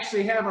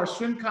actually have our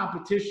swim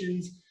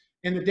competitions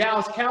in the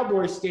Dallas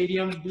Cowboys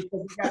stadiums because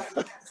we got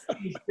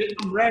getting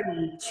them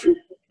ready,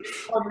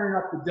 covering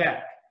up the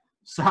deck.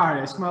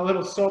 Sorry, it's my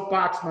little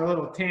soapbox, my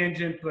little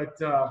tangent, but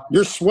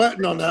you're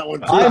sweating on that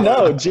one too. I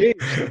know, geez.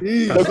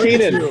 So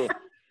Keenan,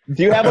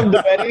 do you have them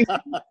debating?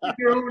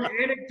 Your own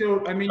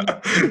anecdote. I mean,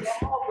 we've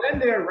all been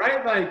there,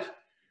 right? Like,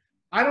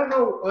 I don't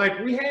know, like,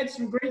 we had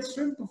some great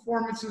swim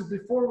performances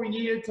before we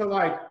needed to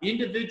like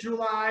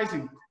individualize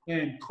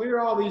and clear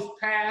all these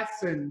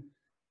paths. And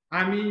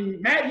I mean,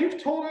 Matt,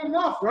 you've told it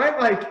enough, right?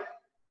 Like,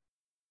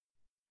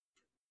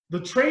 the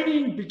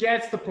training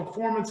begets the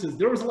performances.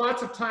 There was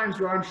lots of times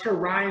where I'm sure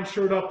Ryan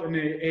showed up in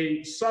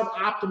a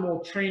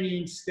suboptimal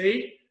training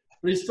state,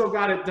 but he still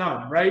got it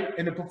done, right?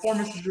 And the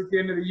performances at the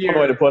end of the year.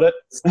 One way to put it.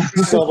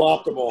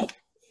 Suboptimal.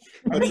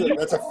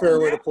 That's a fair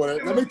way to put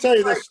it. Let me tell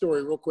you this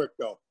story real quick,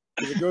 though,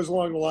 because it goes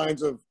along the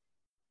lines of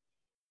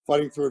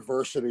fighting through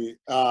adversity.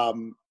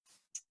 Lochte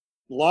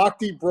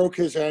broke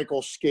his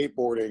ankle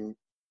skateboarding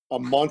a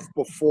month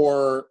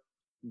before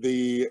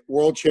the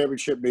World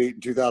Championship meet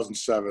in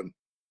 2007.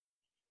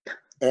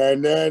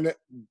 And then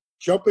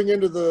jumping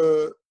into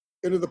the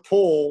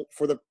pool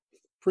for the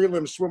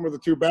prelim swim with the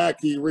 2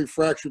 back, he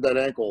refractured that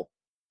ankle.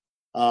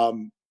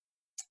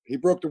 He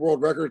broke the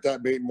world record at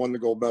that meet and won the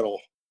gold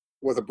medal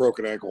with a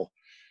broken ankle.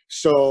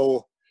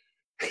 So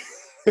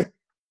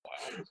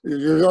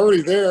you're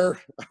already there.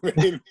 I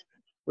mean,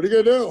 what are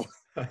you gonna do?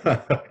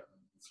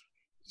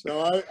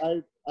 So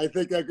I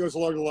think that goes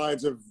along the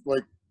lines of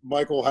like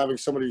Michael having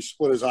somebody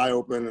split his eye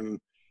open, and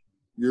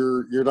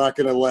you're not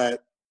gonna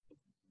let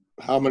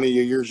how many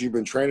years you've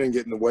been training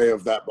get in the way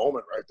of that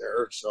moment right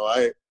there. So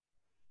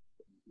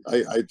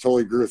I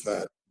totally agree with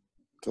that.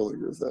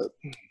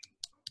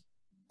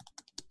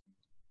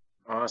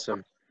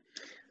 Awesome.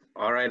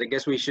 All right, I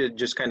guess we should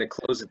just kind of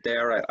close it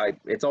there.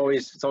 It's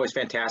always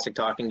fantastic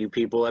talking to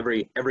people.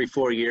 Every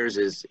 4 years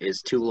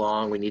is too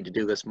long. We need to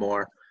do this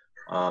more.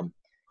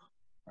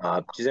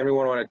 Does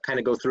everyone want to kind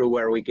of go through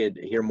where we could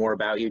hear more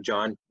about you,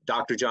 John?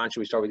 Dr. John, should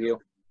we start with you?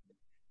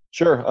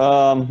 Sure.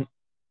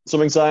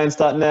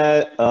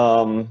 SwimmingScience.net.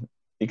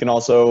 You can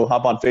also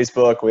hop on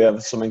Facebook. We have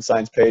a Swimming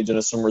Science page and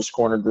a Swimmers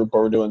Corner group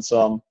where we're doing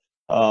some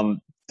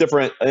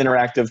different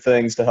interactive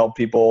things to help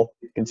people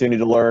continue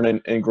to learn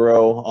and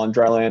grow on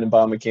dry land and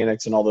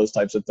biomechanics and all those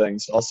types of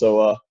things.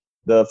 Also,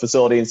 the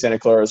facility in Santa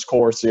Clara is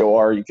COR,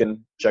 C-O-R. You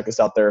can check us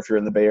out there if you're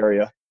in the Bay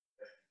Area.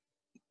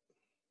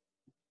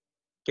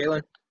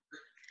 Katlyn?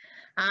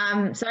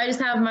 So I just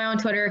have my own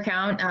Twitter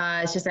account.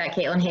 It's just at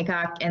Katlyn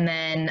Haycock. And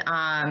then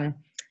I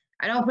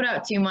don't put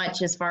out too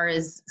much as far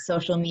as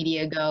social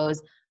media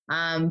goes.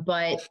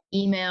 But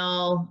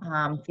email,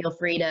 feel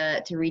free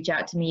to reach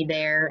out to me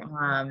there.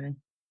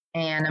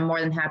 And I'm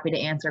more than happy to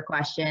answer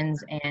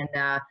questions. And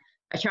I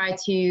try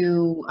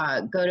to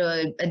go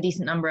to a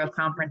decent number of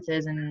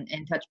conferences and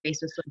touch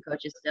base with swim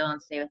coaches still and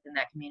stay within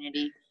that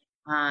community.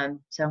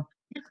 So,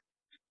 yeah.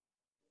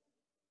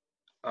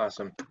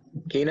 Awesome.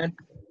 Keenan?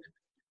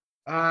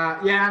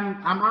 Yeah,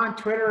 I'm on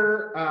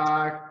Twitter,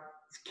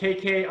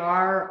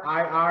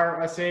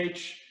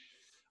 KKRIRSH.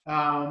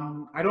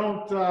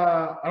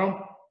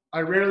 I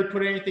rarely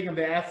put anything of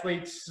the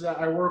athletes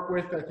I work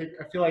with. I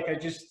feel like I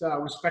just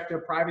respect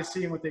their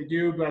privacy and what they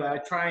do, but I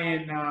try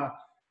and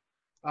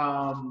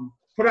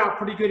put out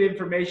pretty good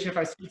information if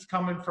I see it's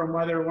coming from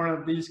whether one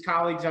of these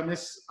colleagues on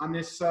this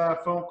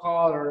phone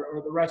call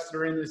or the rest that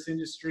are in this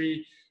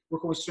industry.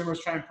 Working with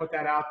swimmers, try and put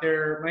that out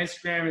there. My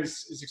Instagram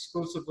is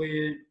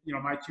exclusively,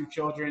 my two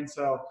children,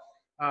 so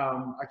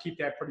I keep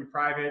that pretty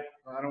private.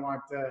 I don't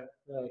want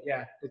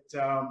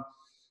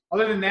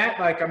other than that,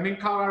 like, I'm in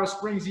Colorado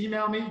Springs,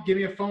 email me, give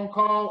me a phone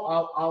call.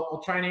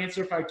 I'll try and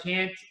answer if I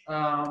can't.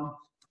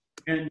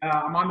 And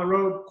I'm on the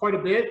road quite a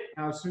bit.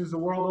 As soon as the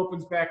world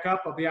opens back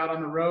up, I'll be out on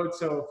the road.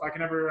 So if I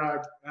can ever,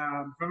 if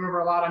I'm ever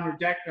a lot on your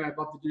deck, then I'd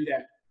love to do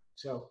that.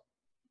 So.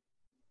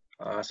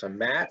 Awesome.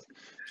 Matt?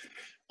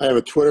 I have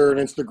a Twitter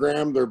and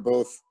Instagram. They're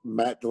both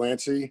Matt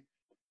DeLancey.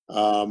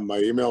 My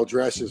email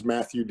address is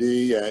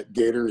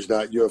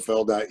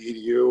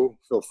matthewd@gators.ufl.edu.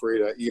 Feel free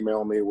to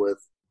email me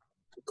with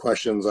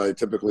questions. I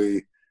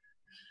typically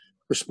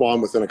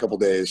respond within a couple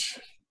days.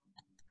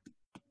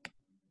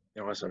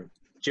 Awesome.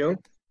 June?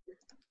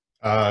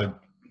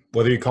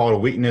 Whether you call it a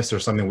weakness or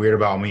something weird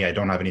about me, I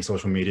don't have any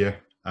social media.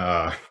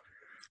 Good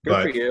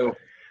for you.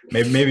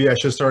 Maybe I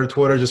should start a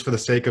Twitter just for the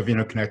sake of,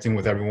 connecting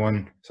with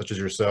everyone such as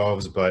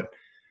yourselves. But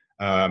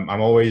I'm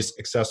always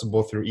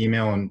accessible through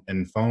email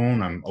and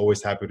phone. I'm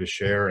always happy to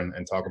share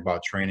and talk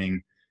about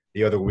training.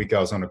 The other week I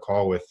was on a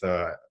call with,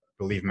 I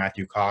believe,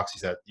 Matthew Cox.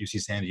 He's at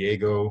UC San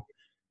Diego.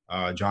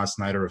 John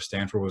Snyder of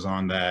Stanford was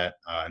on that,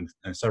 and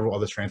several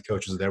other strength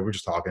coaches there. We were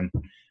just talking,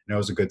 and it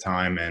was a good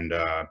time. And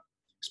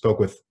spoke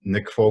with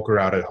Nick Folker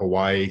out at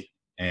Hawaii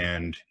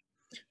and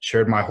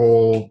shared my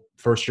whole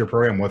first-year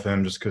program with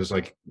him just because,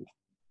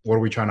 what are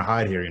we trying to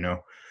hide here,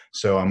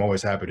 So I'm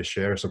always happy to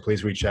share. So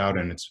please reach out,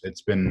 and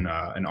it's been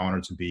an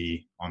honor to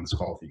be on this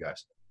call with you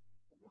guys.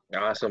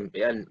 Awesome.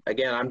 And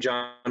again, I'm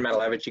John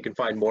Matalevich. You can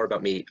find more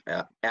about me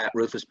at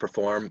Ruthless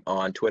Perform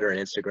on Twitter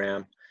and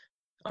Instagram.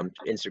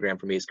 Instagram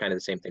for me is kind of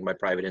the same thing. My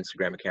private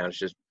Instagram account is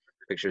just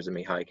pictures of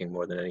me hiking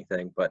more than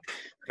anything. But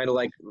kind of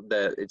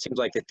it seems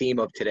like the theme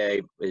of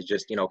today is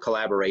just,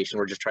 collaboration.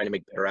 We're just trying to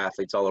make better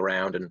athletes all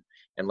around and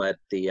let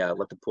the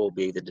pool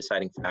be the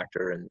deciding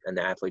factor and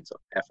the athlete's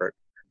effort.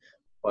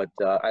 But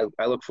I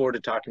look forward to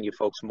talking to you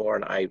folks more,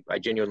 and I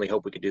genuinely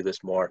hope we could do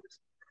this more.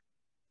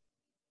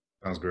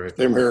 Sounds great.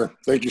 Same here.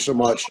 Thank you so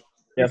much.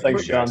 Yeah,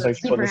 thanks, John. Thanks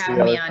for putting this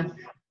having me together. on.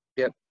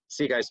 Yep.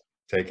 See you guys.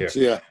 Take care.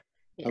 See ya.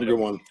 Have a good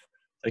one.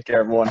 Take care,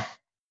 everyone.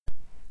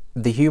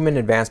 The Human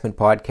Advancement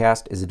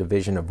Podcast is a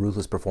division of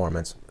Ruthless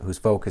Performance, whose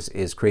focus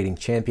is creating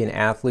champion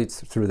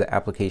athletes through the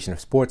application of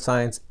sports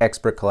science,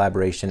 expert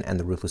collaboration, and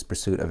the ruthless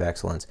pursuit of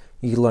excellence.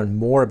 You can learn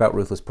more about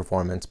Ruthless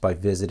Performance by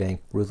visiting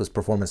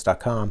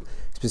ruthlessperformance.com,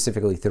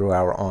 specifically through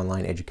our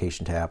online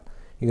education tab.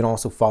 You can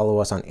also follow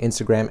us on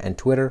Instagram and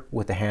Twitter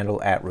with the handle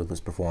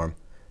 @RuthlessPerform.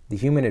 The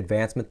Human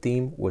Advancement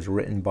theme was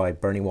written by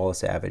Bernie Wallace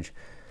Savage.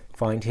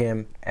 Find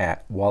him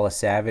at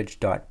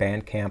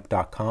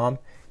wallacesavage.bandcamp.com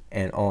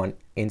and on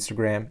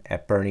Instagram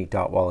at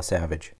bernie.wallacesavage.